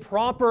an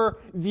improper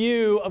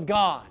view of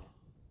God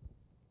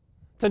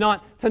to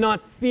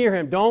not fear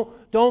Him.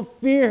 Don't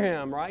fear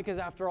Him, right? Because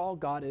after all,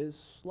 God is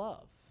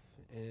love.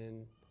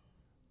 And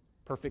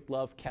perfect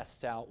love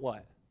casts out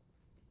what?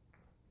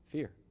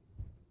 Fear.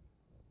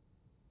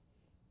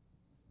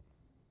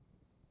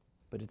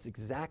 But it's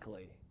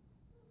exactly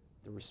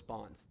the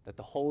response that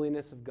the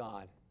holiness of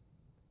God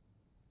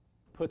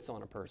puts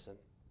on a person.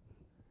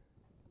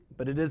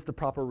 But it is the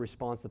proper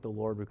response that the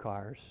Lord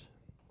requires.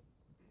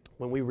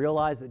 When we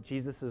realize that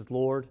Jesus is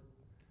Lord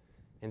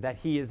and that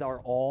He is our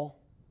all,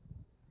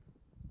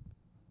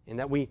 and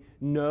that we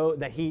know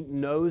that He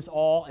knows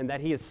all and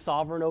that He is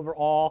sovereign over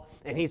all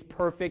and He's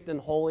perfect in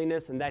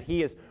holiness and that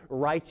He is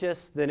righteous,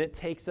 then it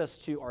takes us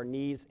to our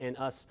knees and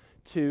us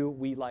too,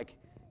 we like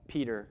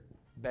Peter,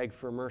 beg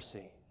for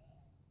mercy.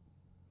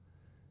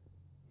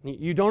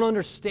 You don't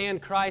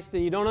understand Christ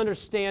and you don't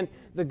understand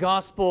the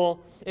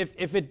gospel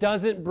if it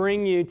doesn't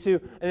bring you to,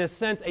 in a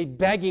sense, a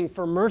begging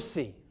for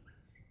mercy,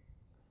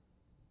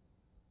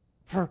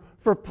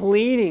 for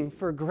pleading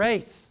for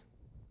grace.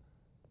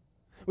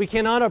 We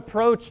cannot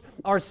approach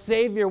our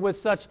Savior with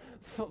such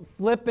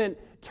flippant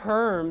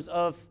terms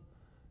of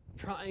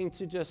trying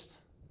to just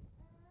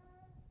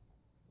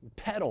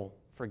peddle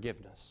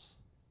forgiveness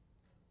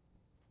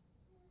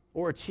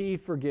or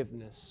achieve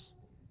forgiveness.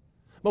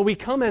 But we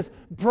come as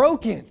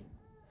broken,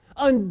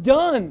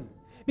 undone,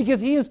 because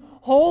He is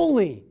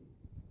holy.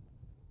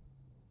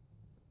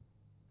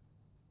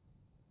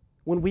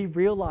 When we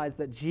realize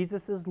that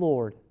Jesus is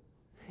Lord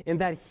and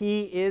that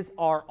He is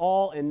our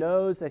all and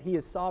knows that He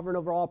is sovereign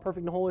over all,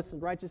 perfect and holiness and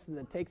righteous, and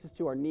that takes us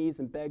to our knees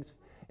and begs,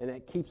 and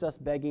that keeps us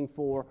begging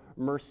for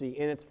mercy.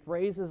 And it's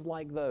phrases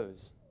like those.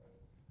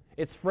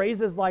 It's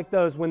phrases like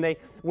those when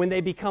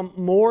they become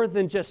more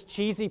than just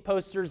cheesy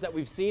posters that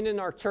we've seen in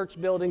our church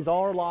buildings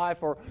all our life,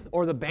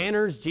 or the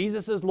banners,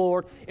 Jesus is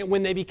Lord, and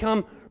when they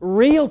become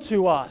real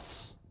to us.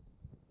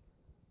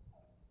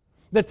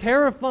 The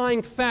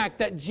terrifying fact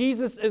that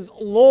Jesus is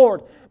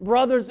Lord,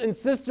 brothers and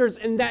sisters,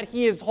 and that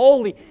He is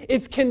holy,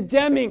 is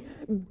condemning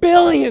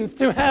billions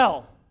to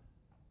hell.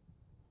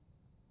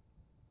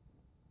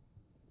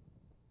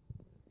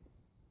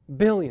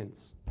 Billions.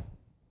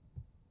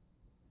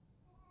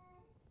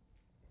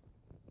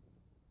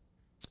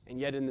 And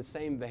yet in the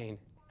same vein,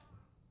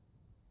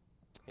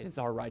 it is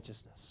our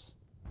righteousness.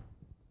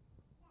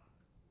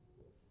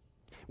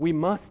 We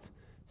must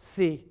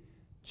see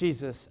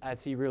Jesus as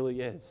He really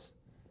is.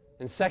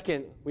 And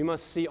second, we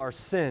must see our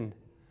sin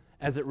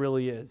as it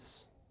really is.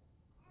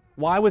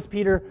 Why was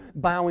Peter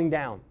bowing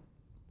down?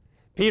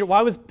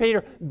 Why was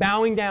Peter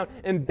bowing down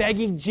and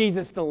begging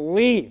Jesus to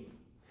leave,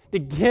 to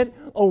get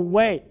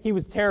away? He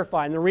was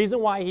terrified. And the reason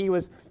why he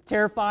was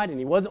terrified and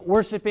he wasn't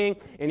worshiping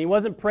and he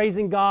wasn't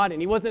praising God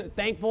and he wasn't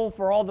thankful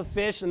for all the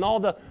fish and all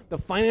the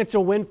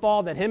financial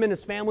windfall that him and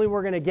his family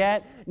were going to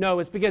get, no,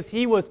 it's because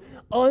he was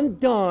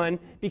undone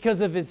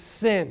because of his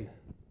sin.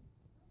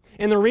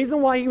 And the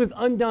reason why he was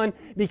undone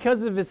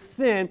because of his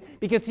sin,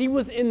 because he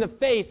was in the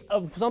face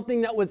of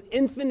something that was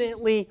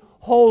infinitely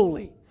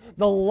holy.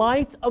 The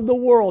light of the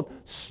world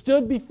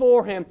stood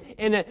before him,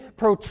 and it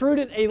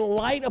protruded a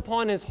light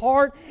upon his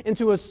heart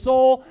into a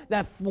soul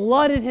that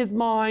flooded his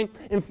mind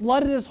and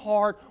flooded his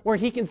heart, where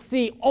he can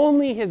see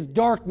only his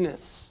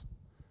darkness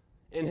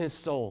in his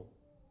soul.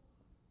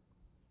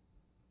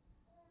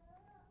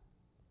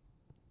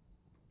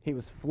 He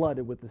was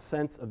flooded with the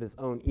sense of his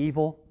own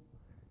evil,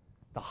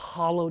 the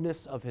hollowness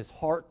of his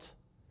heart,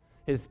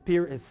 his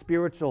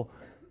spiritual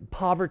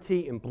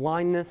poverty and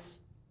blindness,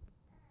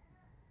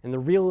 and the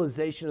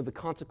realization of the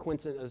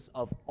consequences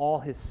of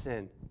all his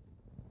sin.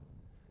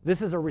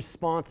 This is a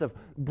response of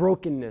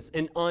brokenness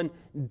and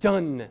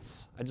undoneness.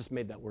 I just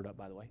made that word up,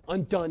 by the way.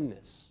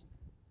 Undoneness.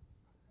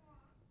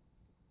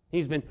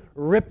 He's been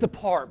ripped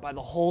apart by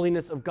the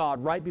holiness of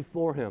God right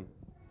before him.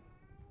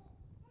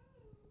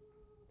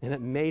 And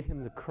it made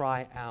him to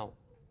cry out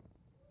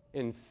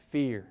in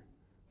fear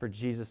for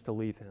Jesus to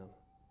leave him.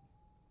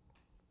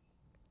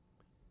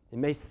 It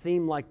may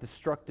seem like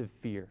destructive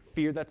fear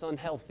that's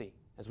unhealthy,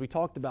 as we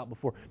talked about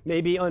before,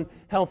 maybe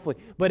unhealthy,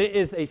 but it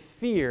is a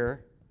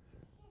fear.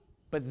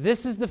 But this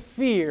is the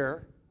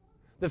fear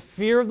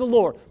of the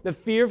Lord, the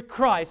fear of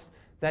Christ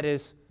that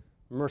is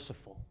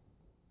merciful.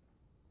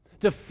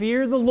 To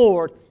fear the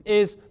Lord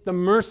is the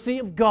mercy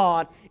of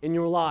God in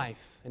your life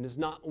and is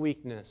not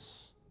weakness.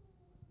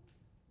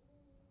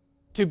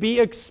 to be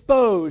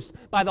exposed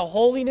by the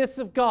holiness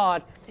of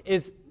God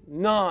is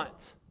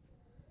not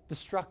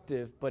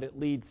destructive, but it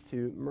leads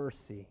to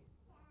mercy.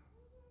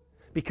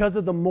 Because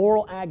of the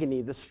moral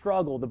agony, the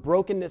struggle, the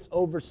brokenness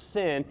over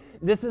sin,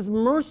 this is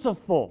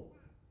merciful.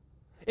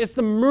 It's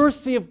the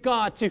mercy of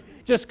God to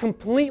just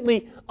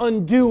completely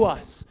undo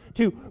us,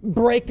 to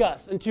break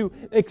us, and to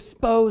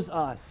expose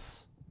us.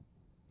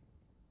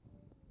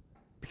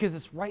 Because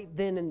it's right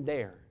then and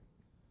there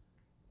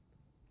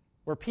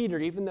where Peter,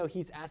 even though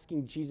he's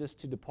asking Jesus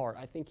to depart,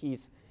 I think he's,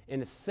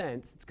 in a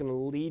sense, it's going to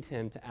lead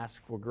him to ask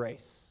for grace.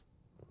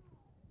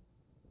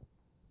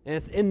 And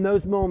it's in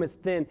those moments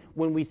then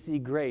when we see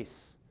grace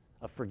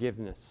of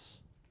forgiveness.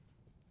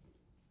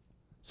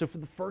 So for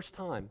the first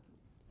time,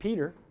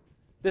 Peter,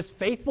 this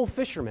faithful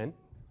fisherman,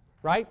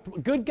 right?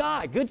 Good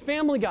guy, good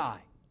family guy,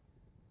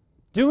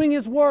 doing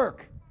his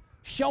work,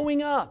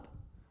 showing up.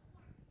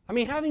 I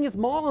mean, having his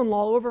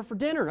mother-in-law over for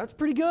dinner, that's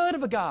pretty good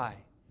of a guy.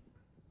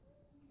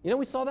 You know,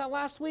 we saw that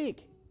last week.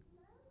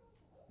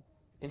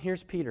 And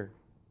here's Peter.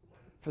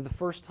 For the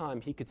first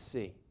time, he could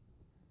see.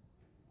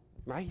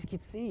 Right? He could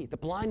see. The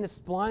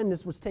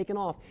blindness was taken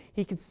off.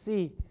 He could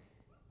see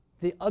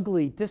the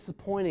ugly,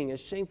 disappointing, as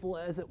shameful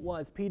as it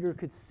was. Peter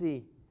could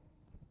see.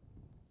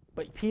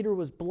 But Peter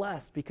was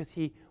blessed because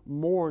he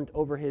mourned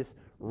over his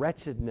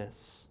wretchedness.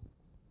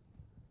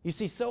 You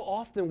see, so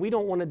often we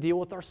don't want to deal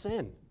with our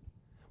sin.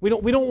 We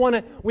don't want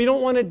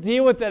to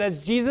deal with it as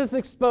Jesus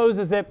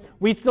exposes it.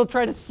 We still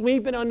try to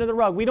sweep it under the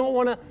rug. We don't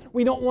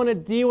want to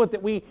deal with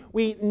it.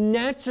 We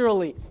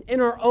naturally,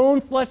 in our own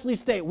fleshly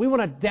state, we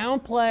want to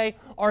downplay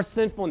our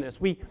sinfulness.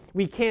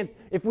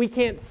 If we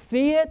can't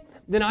see it,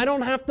 then I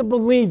don't have to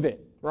believe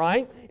it,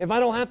 right? If I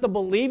don't have to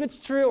believe it's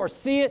true or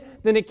see it,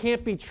 then it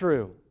can't be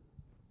true.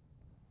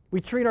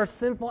 We treat our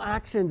sinful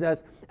actions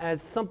as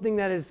something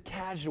that is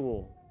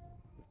casual,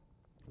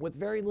 with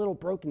very little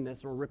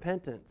brokenness or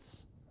repentance.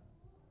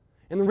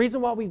 And the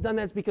reason why we've done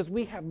that is because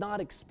we have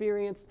not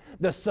experienced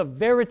the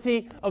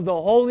severity of the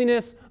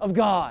holiness of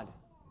God.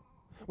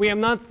 We have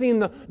not seen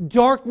the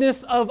darkness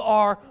of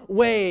our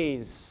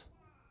ways.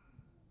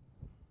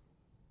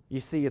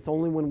 You see, it's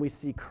only when we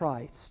see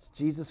Christ,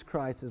 Jesus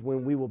Christ, is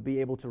when we will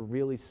be able to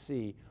really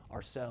see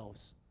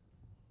ourselves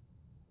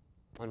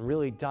and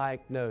really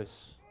diagnose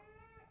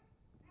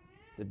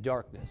the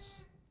darkness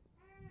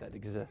that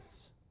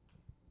exists.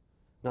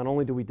 Not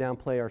only do we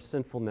downplay our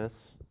sinfulness,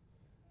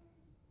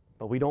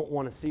 but we don't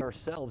want to see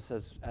ourselves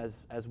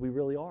as we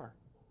really are.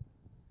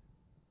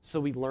 So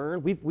we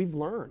learn. We've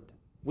learned.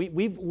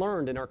 We've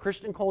learned in our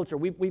Christian culture.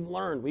 We've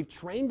learned. We've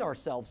trained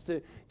ourselves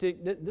to.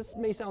 This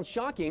may sound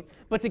shocking,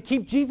 but to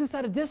keep Jesus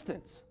at a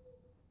distance.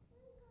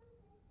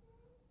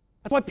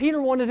 That's why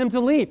Peter wanted him to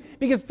leave,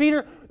 because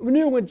Peter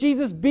knew with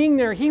Jesus being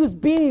there, he was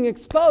being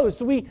exposed.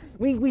 So we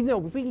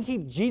know if we can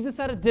keep Jesus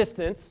at a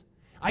distance,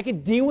 I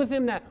can deal with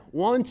him that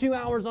 1-2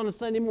 hours on a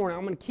Sunday morning.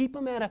 I'm going to keep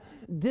him at a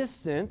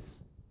distance.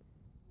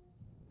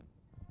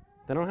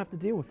 I don't have to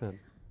deal with him.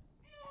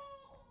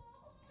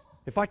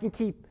 If I can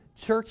keep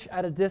church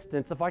at a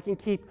distance, if I can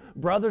keep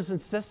brothers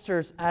and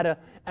sisters at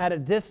a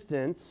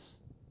distance,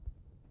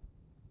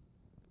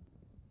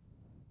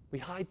 we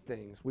hide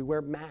things. We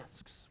wear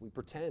masks. We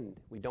pretend.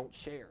 We don't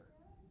share.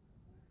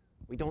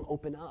 We don't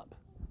open up.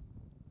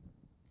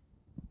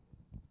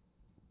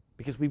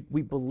 Because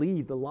we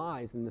believe the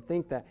lies and to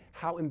think that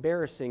how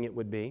embarrassing it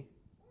would be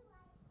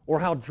or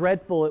how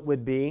dreadful it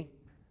would be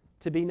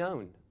to be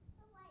known.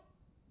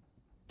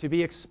 To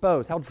be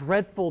exposed, how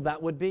dreadful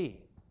that would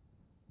be.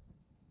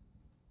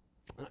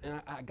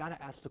 And I got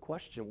to ask the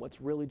question, what's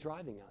really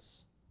driving us?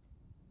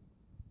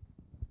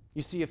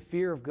 You see, a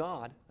fear of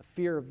God, a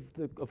fear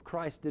of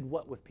Christ did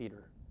what with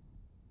Peter?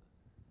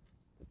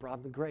 It brought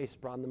him the grace,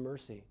 brought him the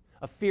mercy.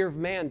 A fear of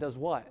man does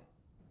what?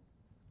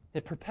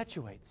 It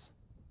perpetuates.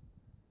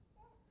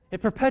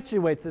 It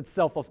perpetuates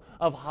itself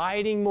of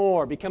hiding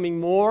more, becoming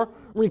more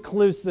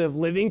reclusive,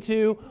 living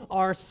to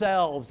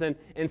ourselves, and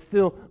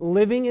still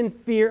living in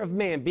fear of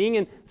man, being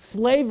in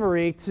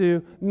slavery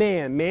to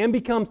man. Man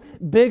becomes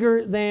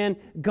bigger than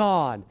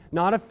God.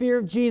 Not a fear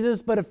of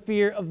Jesus, but a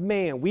fear of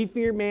man. We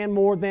fear man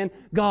more than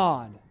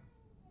God.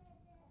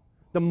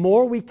 The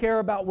more we care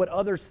about what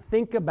others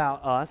think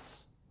about us,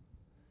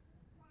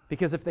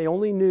 because if they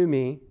only knew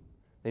me,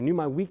 they knew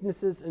my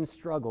weaknesses and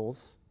struggles,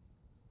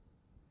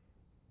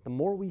 the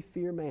more we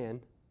fear man,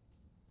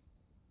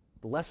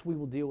 the less we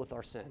will deal with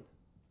our sin.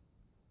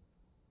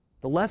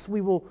 The less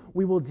we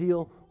will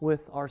deal with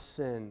our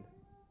sin.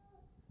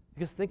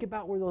 Because think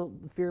about where the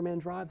fear of man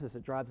drives us.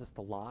 It drives us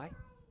to lie.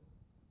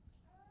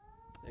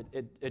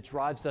 It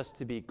drives us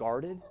to be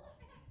guarded.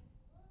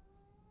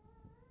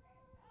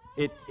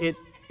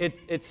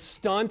 It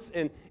stunts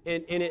and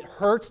it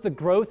hurts the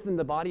growth in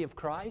the body of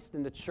Christ,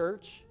 in the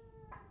church.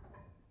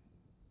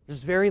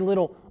 There's very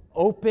little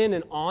open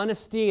and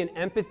honesty and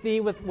empathy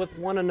with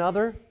one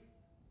another.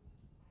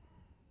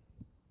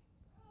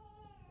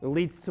 It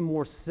leads to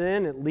more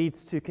sin. It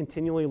leads to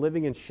continually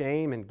living in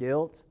shame and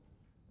guilt.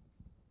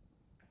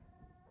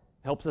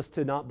 It helps us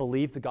to not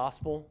believe the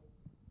gospel.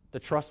 to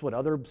trust what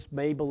others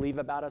may believe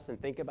about us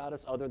and think about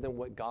us other than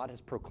what God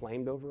has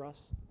proclaimed over us?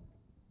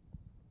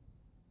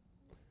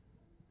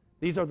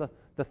 These are the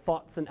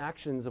thoughts and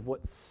actions of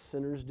what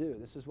sinners do.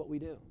 This is what we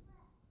do.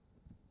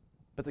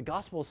 But the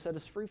gospel has set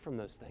us free from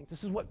those things.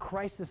 This is what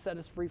Christ has set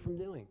us free from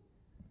doing.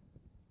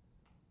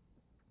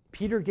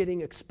 Peter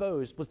getting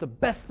exposed was the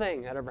best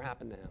thing that ever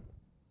happened to him.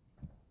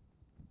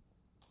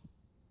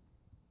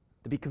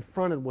 To be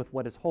confronted with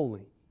what is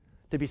holy.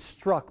 To be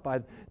struck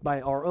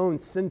by our own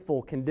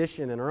sinful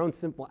condition and our own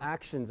sinful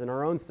actions and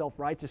our own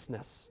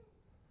self-righteousness.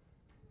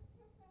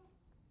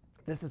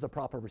 This is a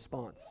proper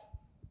response.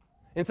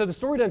 And so the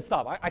story doesn't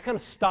stop. I kind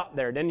of stopped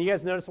there. Didn't you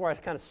guys notice where I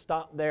kind of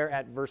stopped there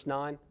at verse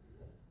 9?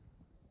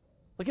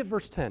 Look at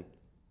verse 10.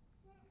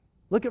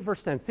 Look at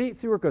verse 10. See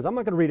where it goes. I'm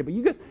not going to read it, but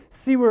you guys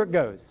see where it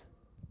goes.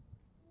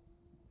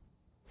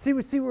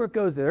 See where it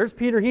goes there. There's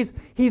Peter.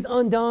 He's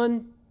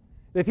undone.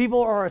 The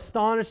people are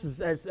astonished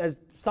as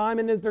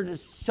Simon is. They're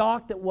just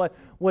shocked at what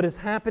is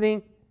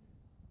happening.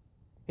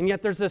 And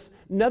yet there's this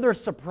another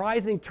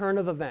surprising turn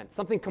of events.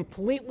 Something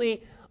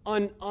completely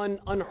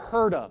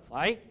unheard of,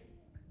 right?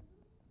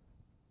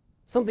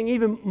 Something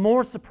even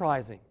more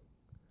surprising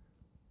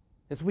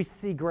is we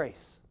see grace.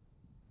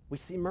 We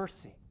see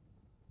mercy.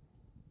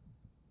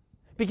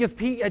 Because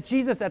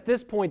Jesus at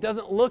this point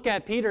doesn't look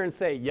at Peter and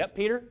say, "Yep,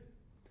 Peter,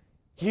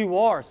 you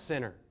are a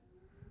sinner.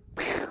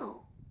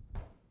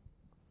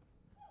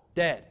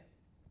 Dead.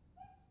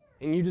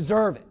 And you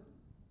deserve it."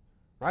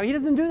 Right? He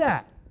doesn't do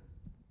that.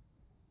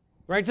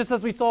 Right? Just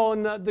as we saw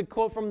in the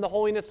quote from the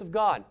holiness of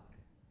God.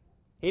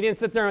 He didn't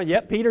sit there and,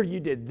 "Yep, Peter, you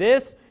did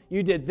this,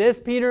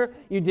 Peter,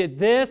 you did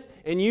this,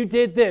 and you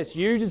did this.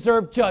 You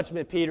deserve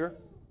judgment, Peter."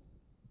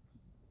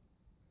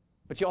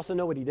 But you also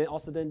know what he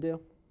didn't do?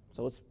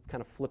 So let's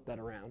kind of flip that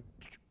around.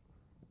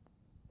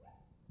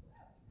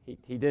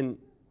 He didn't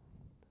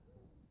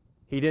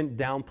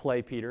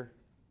downplay Peter.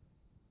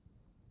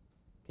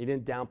 He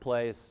didn't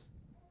downplay his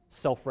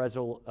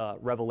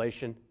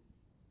self-revelation.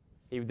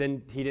 He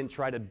didn't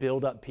try to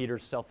build up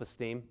Peter's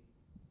self-esteem.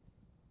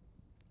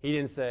 He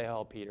didn't say,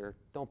 "Oh, Peter,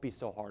 don't be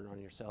so hard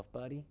on yourself,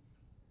 buddy.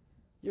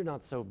 You're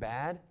not so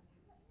bad.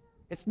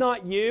 It's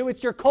not you,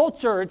 it's your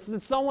culture.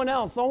 It's someone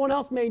else. Someone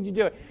else made you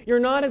do it. You're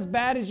not as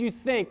bad as you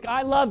think.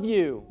 I love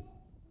you."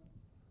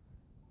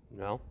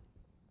 No.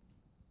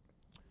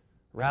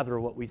 Rather,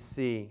 what we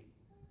see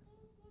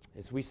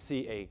is we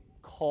see a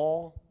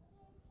call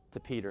to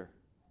Peter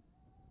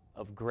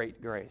of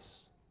great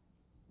grace.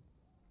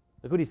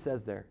 Look what he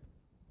says there.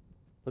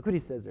 Look what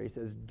he says there. He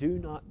says, "Do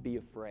not be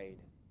afraid."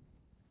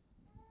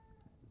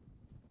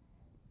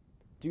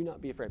 Do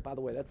not be afraid. By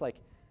the way, that's like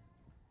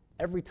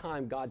every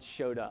time God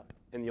showed up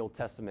in the Old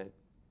Testament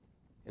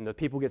and the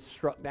people get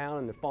struck down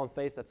and they fall on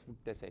face, that's what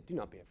they say, "Do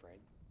not be afraid."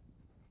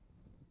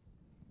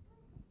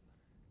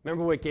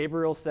 Remember what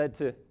Gabriel said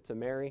to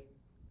Mary?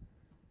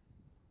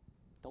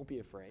 "Don't be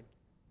afraid."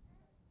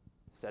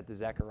 Said to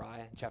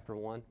Zechariah, chapter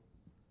 1.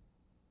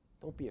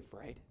 Don't be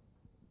afraid.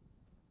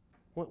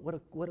 What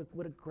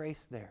a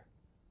grace there.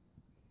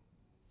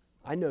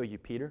 I know you,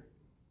 Peter.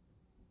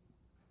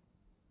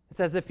 It's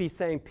as if he's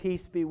saying,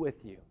 "Peace be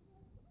with you."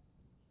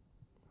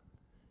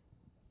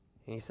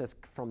 And he says,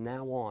 from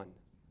now on,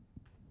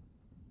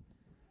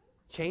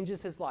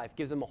 changes his life,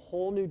 gives him a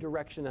whole new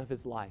direction of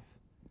his life.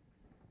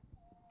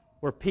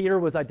 Where Peter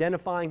was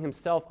identifying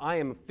himself, "I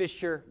am a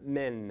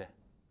fisherman."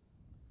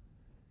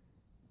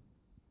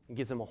 He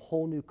gives him a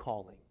whole new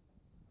calling,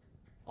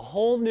 a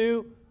whole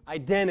new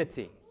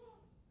identity.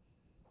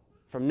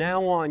 From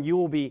now on, you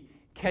will be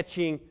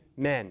catching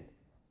men.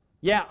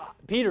 Yeah,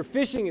 Peter,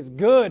 fishing is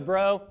good,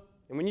 bro.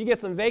 And when you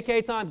get some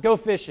vacay time, go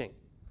fishing.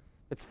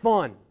 It's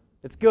fun.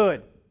 It's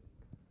good.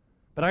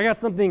 But I got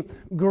something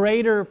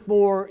greater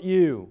for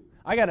you.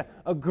 I got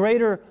a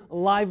greater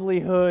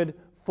livelihood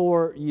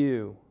for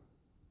you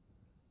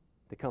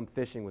to come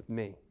fishing with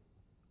me.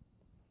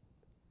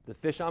 The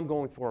fish I'm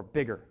going for are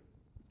bigger.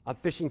 I'm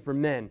fishing for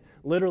men.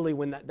 Literally,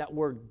 when that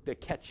word, the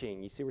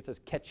catching, you see where it says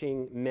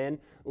catching men?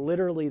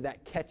 Literally,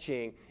 that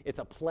catching, it's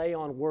a play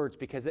on words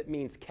because it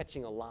means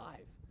catching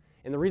alive.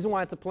 And the reason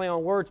why it's a play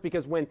on words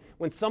because when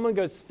someone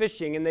goes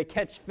fishing and they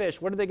catch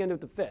fish, what are they going to do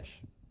with the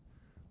fish?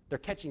 They're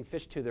catching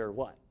fish to their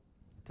what?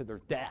 To their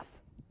death,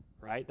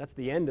 right? That's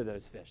the end of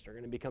those fish. They're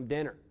going to become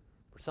dinner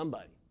for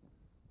somebody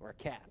or a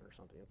cat or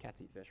something.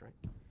 Cats eat fish, right?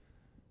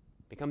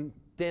 Become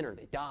dinner.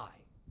 They die.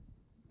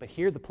 But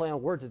here the play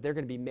on words is they're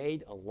going to be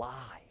made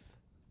alive.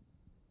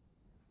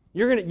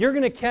 You're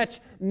going to catch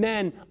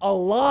men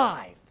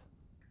alive.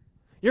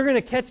 You're going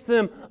to catch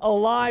them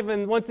alive,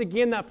 and once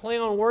again that play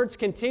on words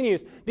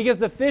continues because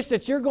the fish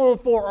that you're going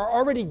for are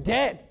already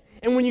dead.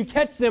 And when you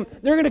catch them,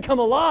 they're going to come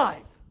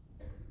alive.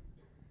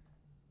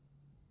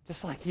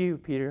 Just like you,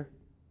 Peter.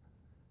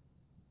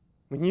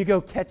 When you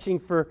go catching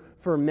for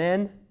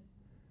men,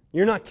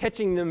 you're not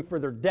catching them for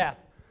their death.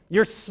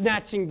 You're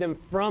snatching them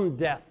from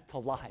death to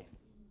life.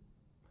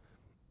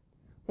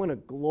 What a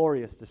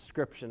glorious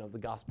description of the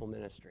gospel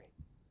ministry.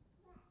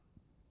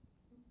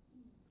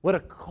 What a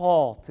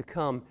call to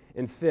come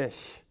and fish.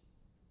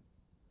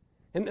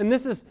 And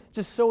this is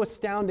just so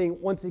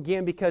astounding once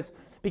again because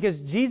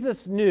Jesus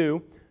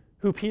knew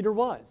who Peter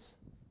was.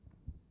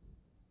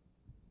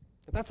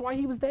 That's why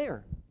he was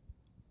there,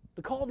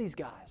 to call these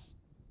guys.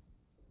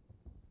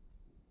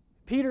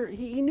 Peter,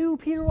 he knew who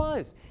Peter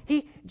was.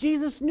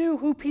 Jesus knew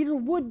who Peter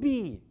would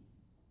be.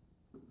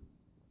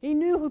 He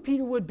knew who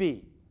Peter would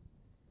be.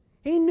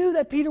 He knew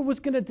that Peter was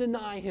going to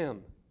deny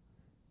him.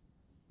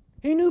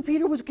 He knew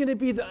Peter was going to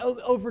be the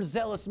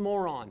overzealous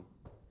moron.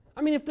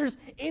 I mean, if there's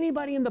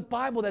anybody in the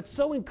Bible that's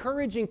so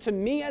encouraging to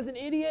me as an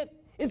idiot,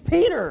 it's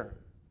Peter.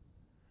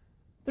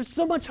 There's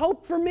so much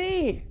hope for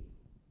me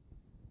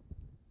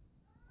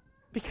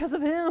because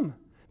of him.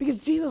 Because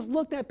Jesus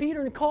looked at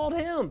Peter and called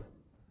him.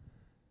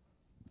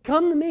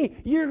 Come to me.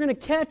 You're going to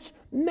catch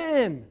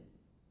men.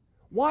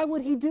 Why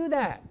would he do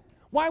that?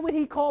 Why would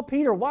he call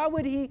Peter? Why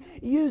would he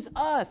use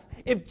us?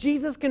 If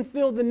Jesus can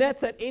fill the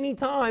nets at any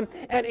time,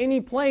 at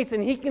any place,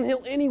 and he can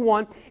heal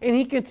anyone, and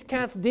he can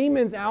cast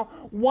demons out,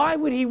 why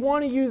would he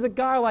want to use a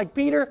guy like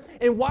Peter?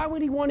 And why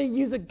would he want to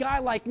use a guy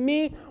like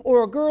me,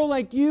 or a girl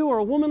like you, or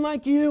a woman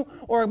like you,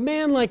 or a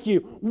man like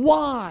you?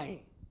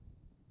 Why?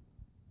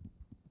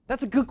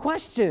 That's a good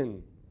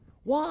question.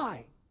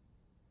 Why?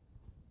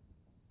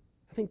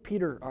 I think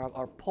Peter,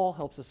 or Paul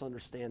helps us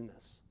understand this.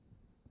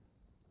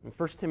 In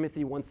 1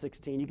 Timothy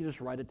 1:16, you can just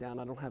write it down.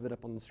 I don't have it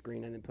up on the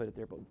screen. I didn't put it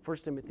there. But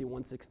 1 Timothy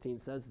 1:16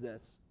 says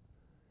this.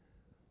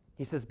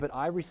 He says, "But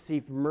I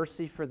received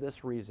mercy for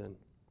this reason,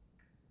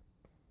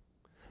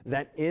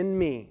 that in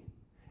me,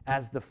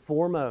 as the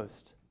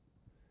foremost,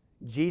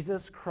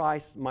 Jesus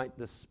Christ might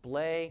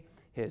display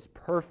his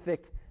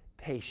perfect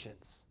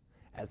patience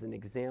as an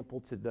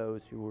example to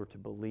those who were to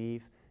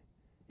believe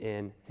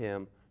in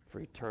him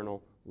for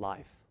eternal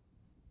life."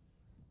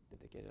 Did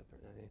they get it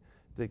up there?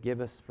 To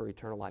give us for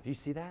eternal life. You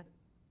see that?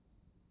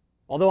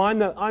 Although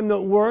I'm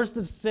the worst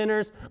of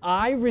sinners,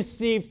 I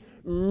received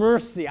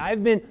mercy.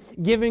 I've been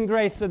given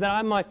grace so that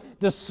I might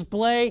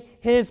display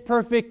his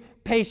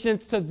perfect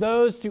patience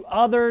to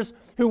others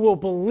who will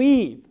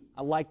believe.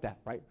 I like that,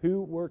 right?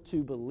 Who were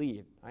to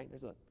believe, right?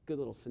 There's a good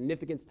little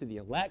significance to the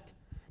elect.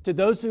 To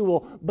those who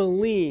will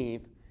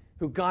believe,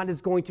 who God is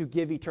going to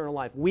give eternal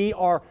life. We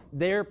are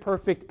their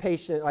perfect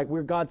patient, like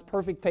we're God's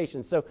perfect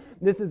patience. So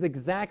this is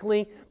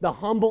exactly the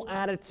humble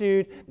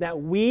attitude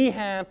that we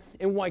have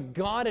and why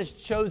God has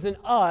chosen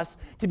us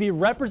to be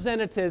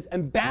representatives,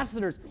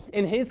 ambassadors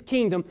in his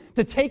kingdom,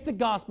 to take the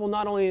gospel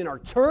not only in our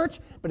church,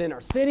 but in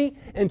our city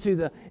and to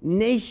the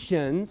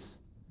nations.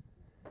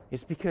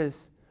 It's because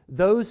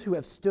those who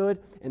have stood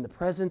in the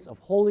presence of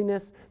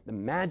holiness, the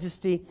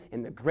majesty,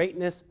 and the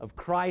greatness of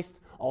Christ,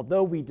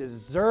 although we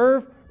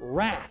deserve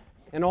wrath,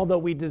 and although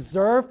we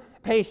deserve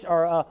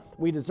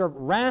we deserve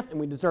wrath and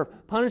we deserve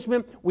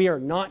punishment, we are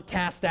not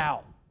cast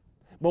out.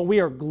 But we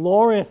are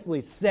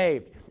gloriously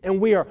saved, and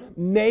we are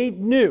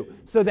made new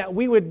so that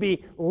we would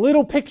be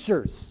little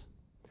pictures,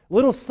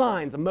 little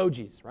signs,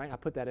 emojis, right? I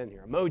put that in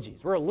here,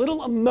 emojis. We're little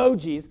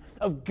emojis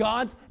of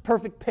God's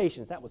perfect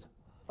patience. That was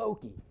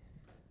hokey.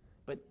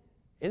 But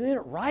isn't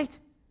it right?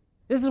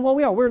 This is what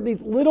we are. We're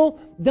these little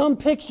dumb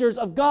pictures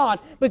of God,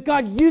 but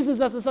God uses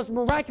us in such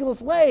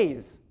miraculous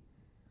ways.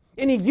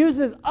 And he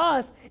uses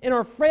us in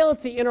our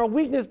frailty, in our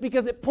weakness,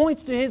 because it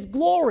points to his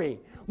glory.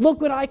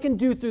 Look what I can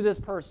do through this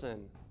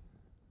person.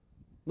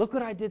 Look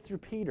what I did through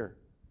Peter,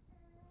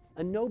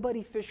 a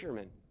nobody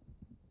fisherman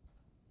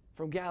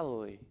from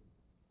Galilee,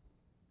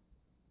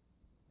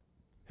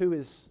 who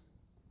is,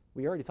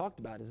 we already talked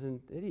about, is an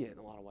idiot in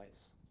a lot of ways.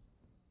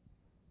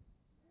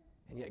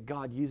 And yet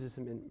God uses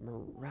him in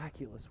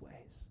miraculous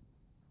ways.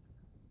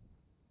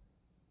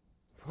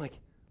 Like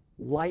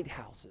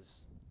lighthouses.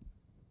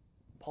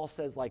 Paul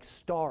says, like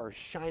stars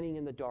shining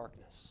in the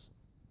darkness.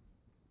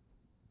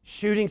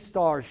 Shooting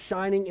stars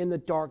shining in the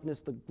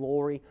darkness, the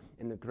glory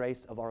and the grace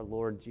of our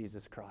Lord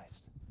Jesus Christ.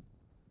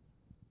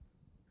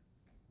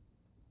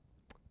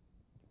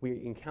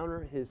 We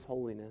encounter his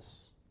holiness.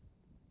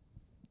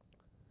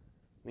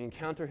 We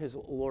encounter his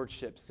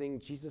lordship,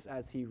 seeing Jesus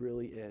as he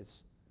really is,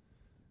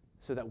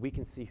 so that we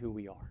can see who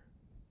we are.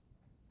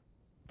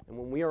 And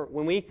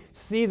when we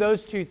see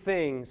those two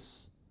things,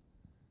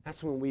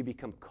 that's when we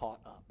become caught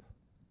up.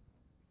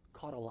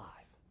 Caught alive,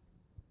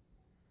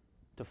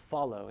 to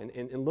follow.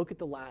 And look at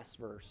the last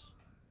verse.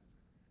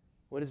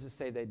 What does it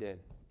say they did?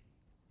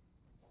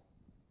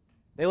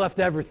 They left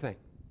everything.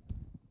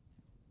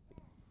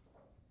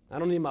 I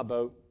don't need my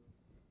boat.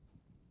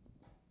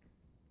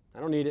 I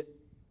don't need it.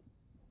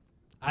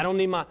 I don't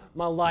need my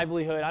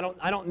livelihood.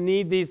 I don't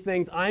need these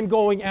things. I'm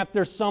going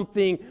after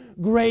something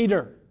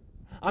greater.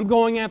 I'm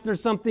going after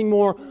something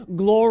more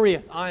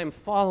glorious. I am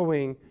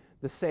following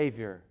the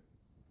Savior.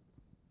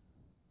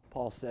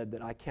 Paul said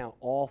that I count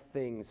all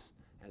things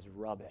as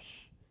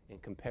rubbish in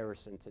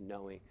comparison to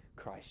knowing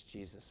Christ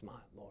Jesus my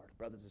Lord.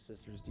 Brothers and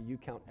sisters, do you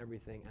count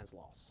everything as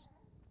loss?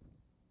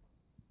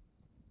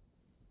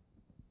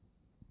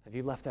 Have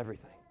you left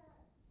everything?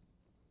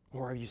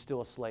 Or are you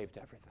still a slave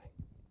to everything?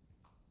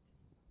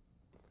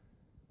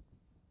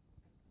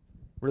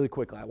 Really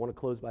quickly, I want to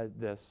close by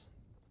this.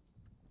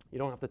 You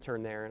don't have to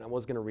turn there, and I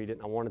was going to read it,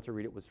 and I wanted to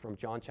read it. It was from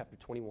John chapter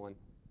 21.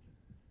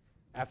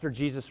 After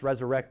Jesus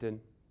resurrected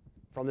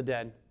from the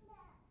dead,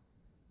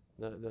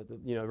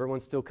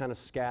 everyone's still kind of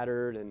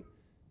scattered, and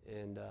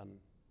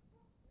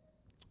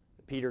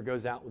Peter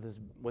goes out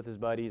with his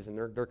buddies, and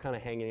they're kind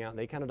of hanging out, and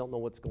they kind of don't know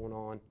what's going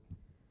on,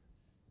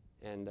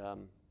 and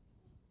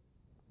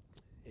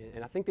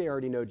I think they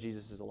already know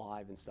Jesus is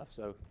alive and stuff.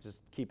 So just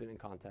keep it in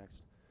context.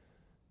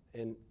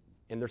 And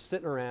they're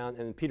sitting around,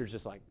 and Peter's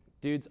just like,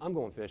 dudes, I'm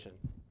going fishing.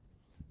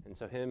 And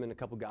so him and a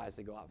couple guys,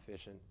 they go out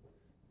fishing,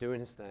 doing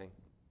his thing,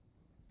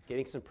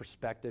 getting some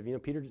perspective.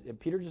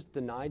 Peter just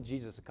denied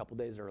Jesus a couple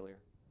days earlier.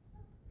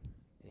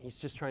 And he's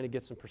just trying to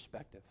get some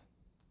perspective.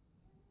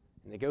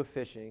 And they go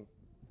fishing,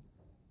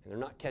 and they're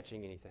not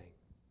catching anything.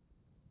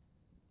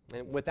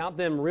 And without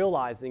them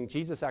realizing,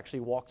 Jesus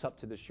actually walks up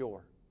to the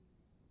shore.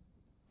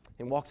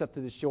 And walks up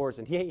to the shores,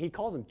 and he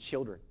calls them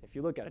children. If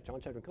you look at it, John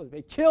chapter 1 calls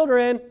them, hey,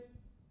 children!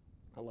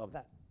 I love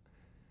that.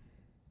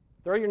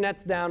 Throw your nets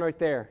down right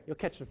there. You'll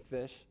catch some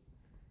fish.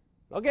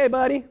 Okay,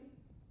 buddy.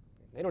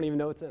 They don't even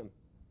know it's him.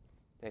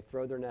 They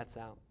throw their nets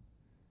out.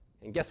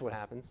 And guess what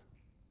happens?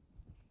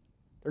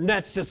 Their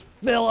nets just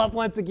fill up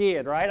once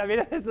again, right? I mean,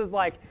 this is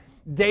like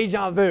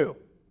deja vu,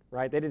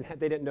 right? They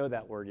didn't know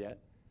that word yet.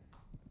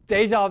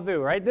 Deja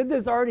vu, right? Did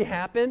this already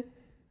happen?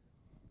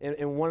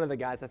 And one of the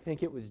guys, I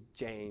think it was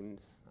James,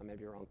 I may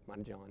be wrong,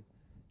 not John,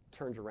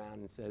 turns around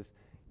and says,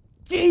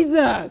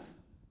 Jesus!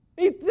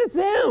 It's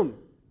him!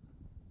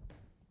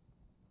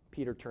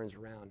 Peter turns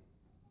around.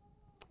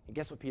 And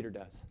guess what Peter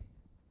does?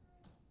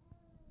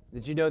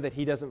 Did you know that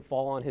he doesn't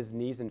fall on his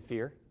knees in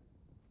fear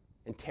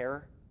and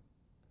terror?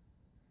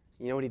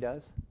 You know what he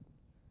does?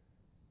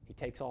 He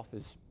takes off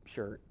his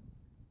shirt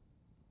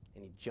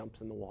and he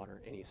jumps in the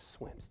water and he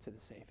swims to the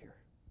Savior.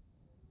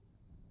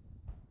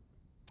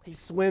 He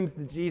swims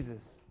to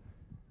Jesus.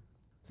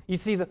 You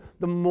see,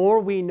 the more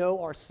we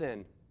know our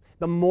sin,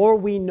 the more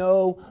we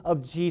know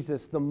of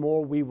Jesus, the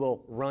more we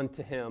will run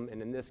to him,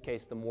 and in this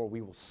case, the more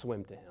we will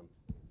swim to him.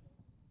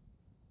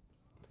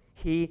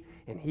 He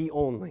and he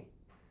only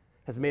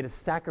has made a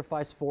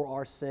sacrifice for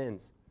our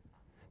sins.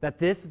 That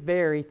this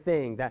very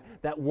thing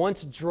that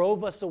once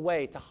drove us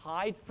away to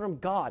hide from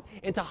God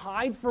and to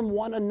hide from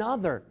one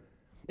another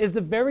is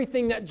the very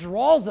thing that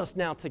draws us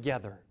now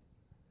together.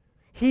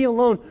 He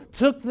alone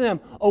took them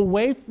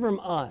away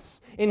from us,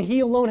 and he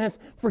alone has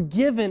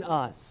forgiven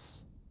us.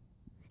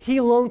 He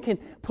alone can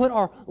put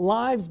our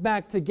lives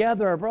back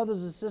together. Our brothers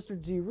and sisters,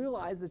 do you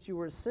realize that you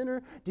were a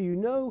sinner? Do you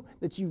know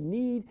that you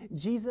need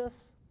Jesus?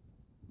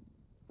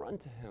 Run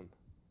to him.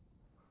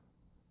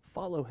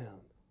 Follow him.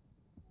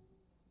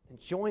 And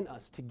join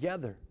us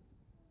together.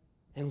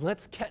 And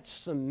let's catch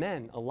some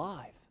men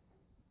alive.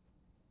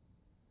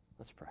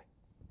 Let's pray.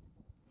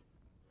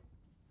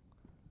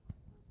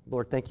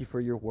 Lord, thank you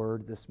for your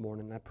word this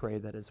morning. I pray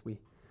that as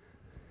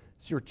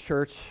your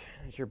church,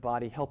 as your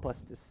body, help us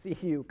to see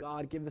you.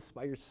 God, give us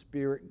by your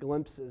Spirit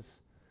glimpses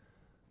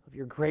of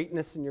your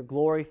greatness and your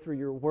glory through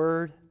your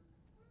word.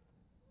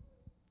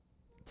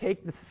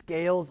 Take the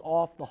scales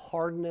off the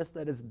hardness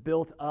that is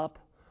built up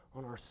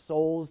on our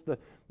souls,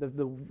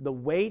 the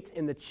weight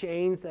and the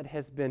chains that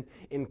has been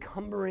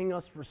encumbering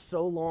us for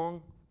so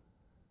long.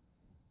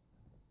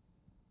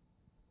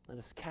 Let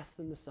us cast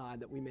them aside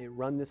that we may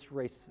run this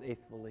race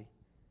faithfully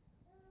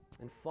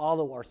and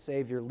follow our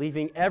Savior,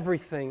 leaving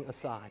everything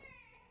aside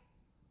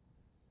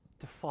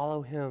to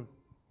follow him,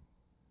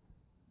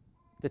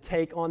 to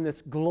take on this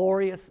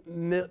glorious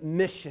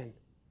mission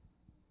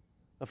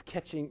of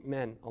catching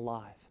men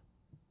alive.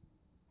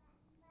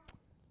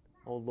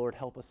 Oh Lord,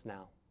 help us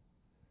now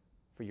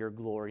for your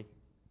glory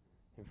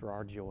and for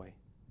our joy.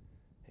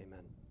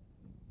 Amen.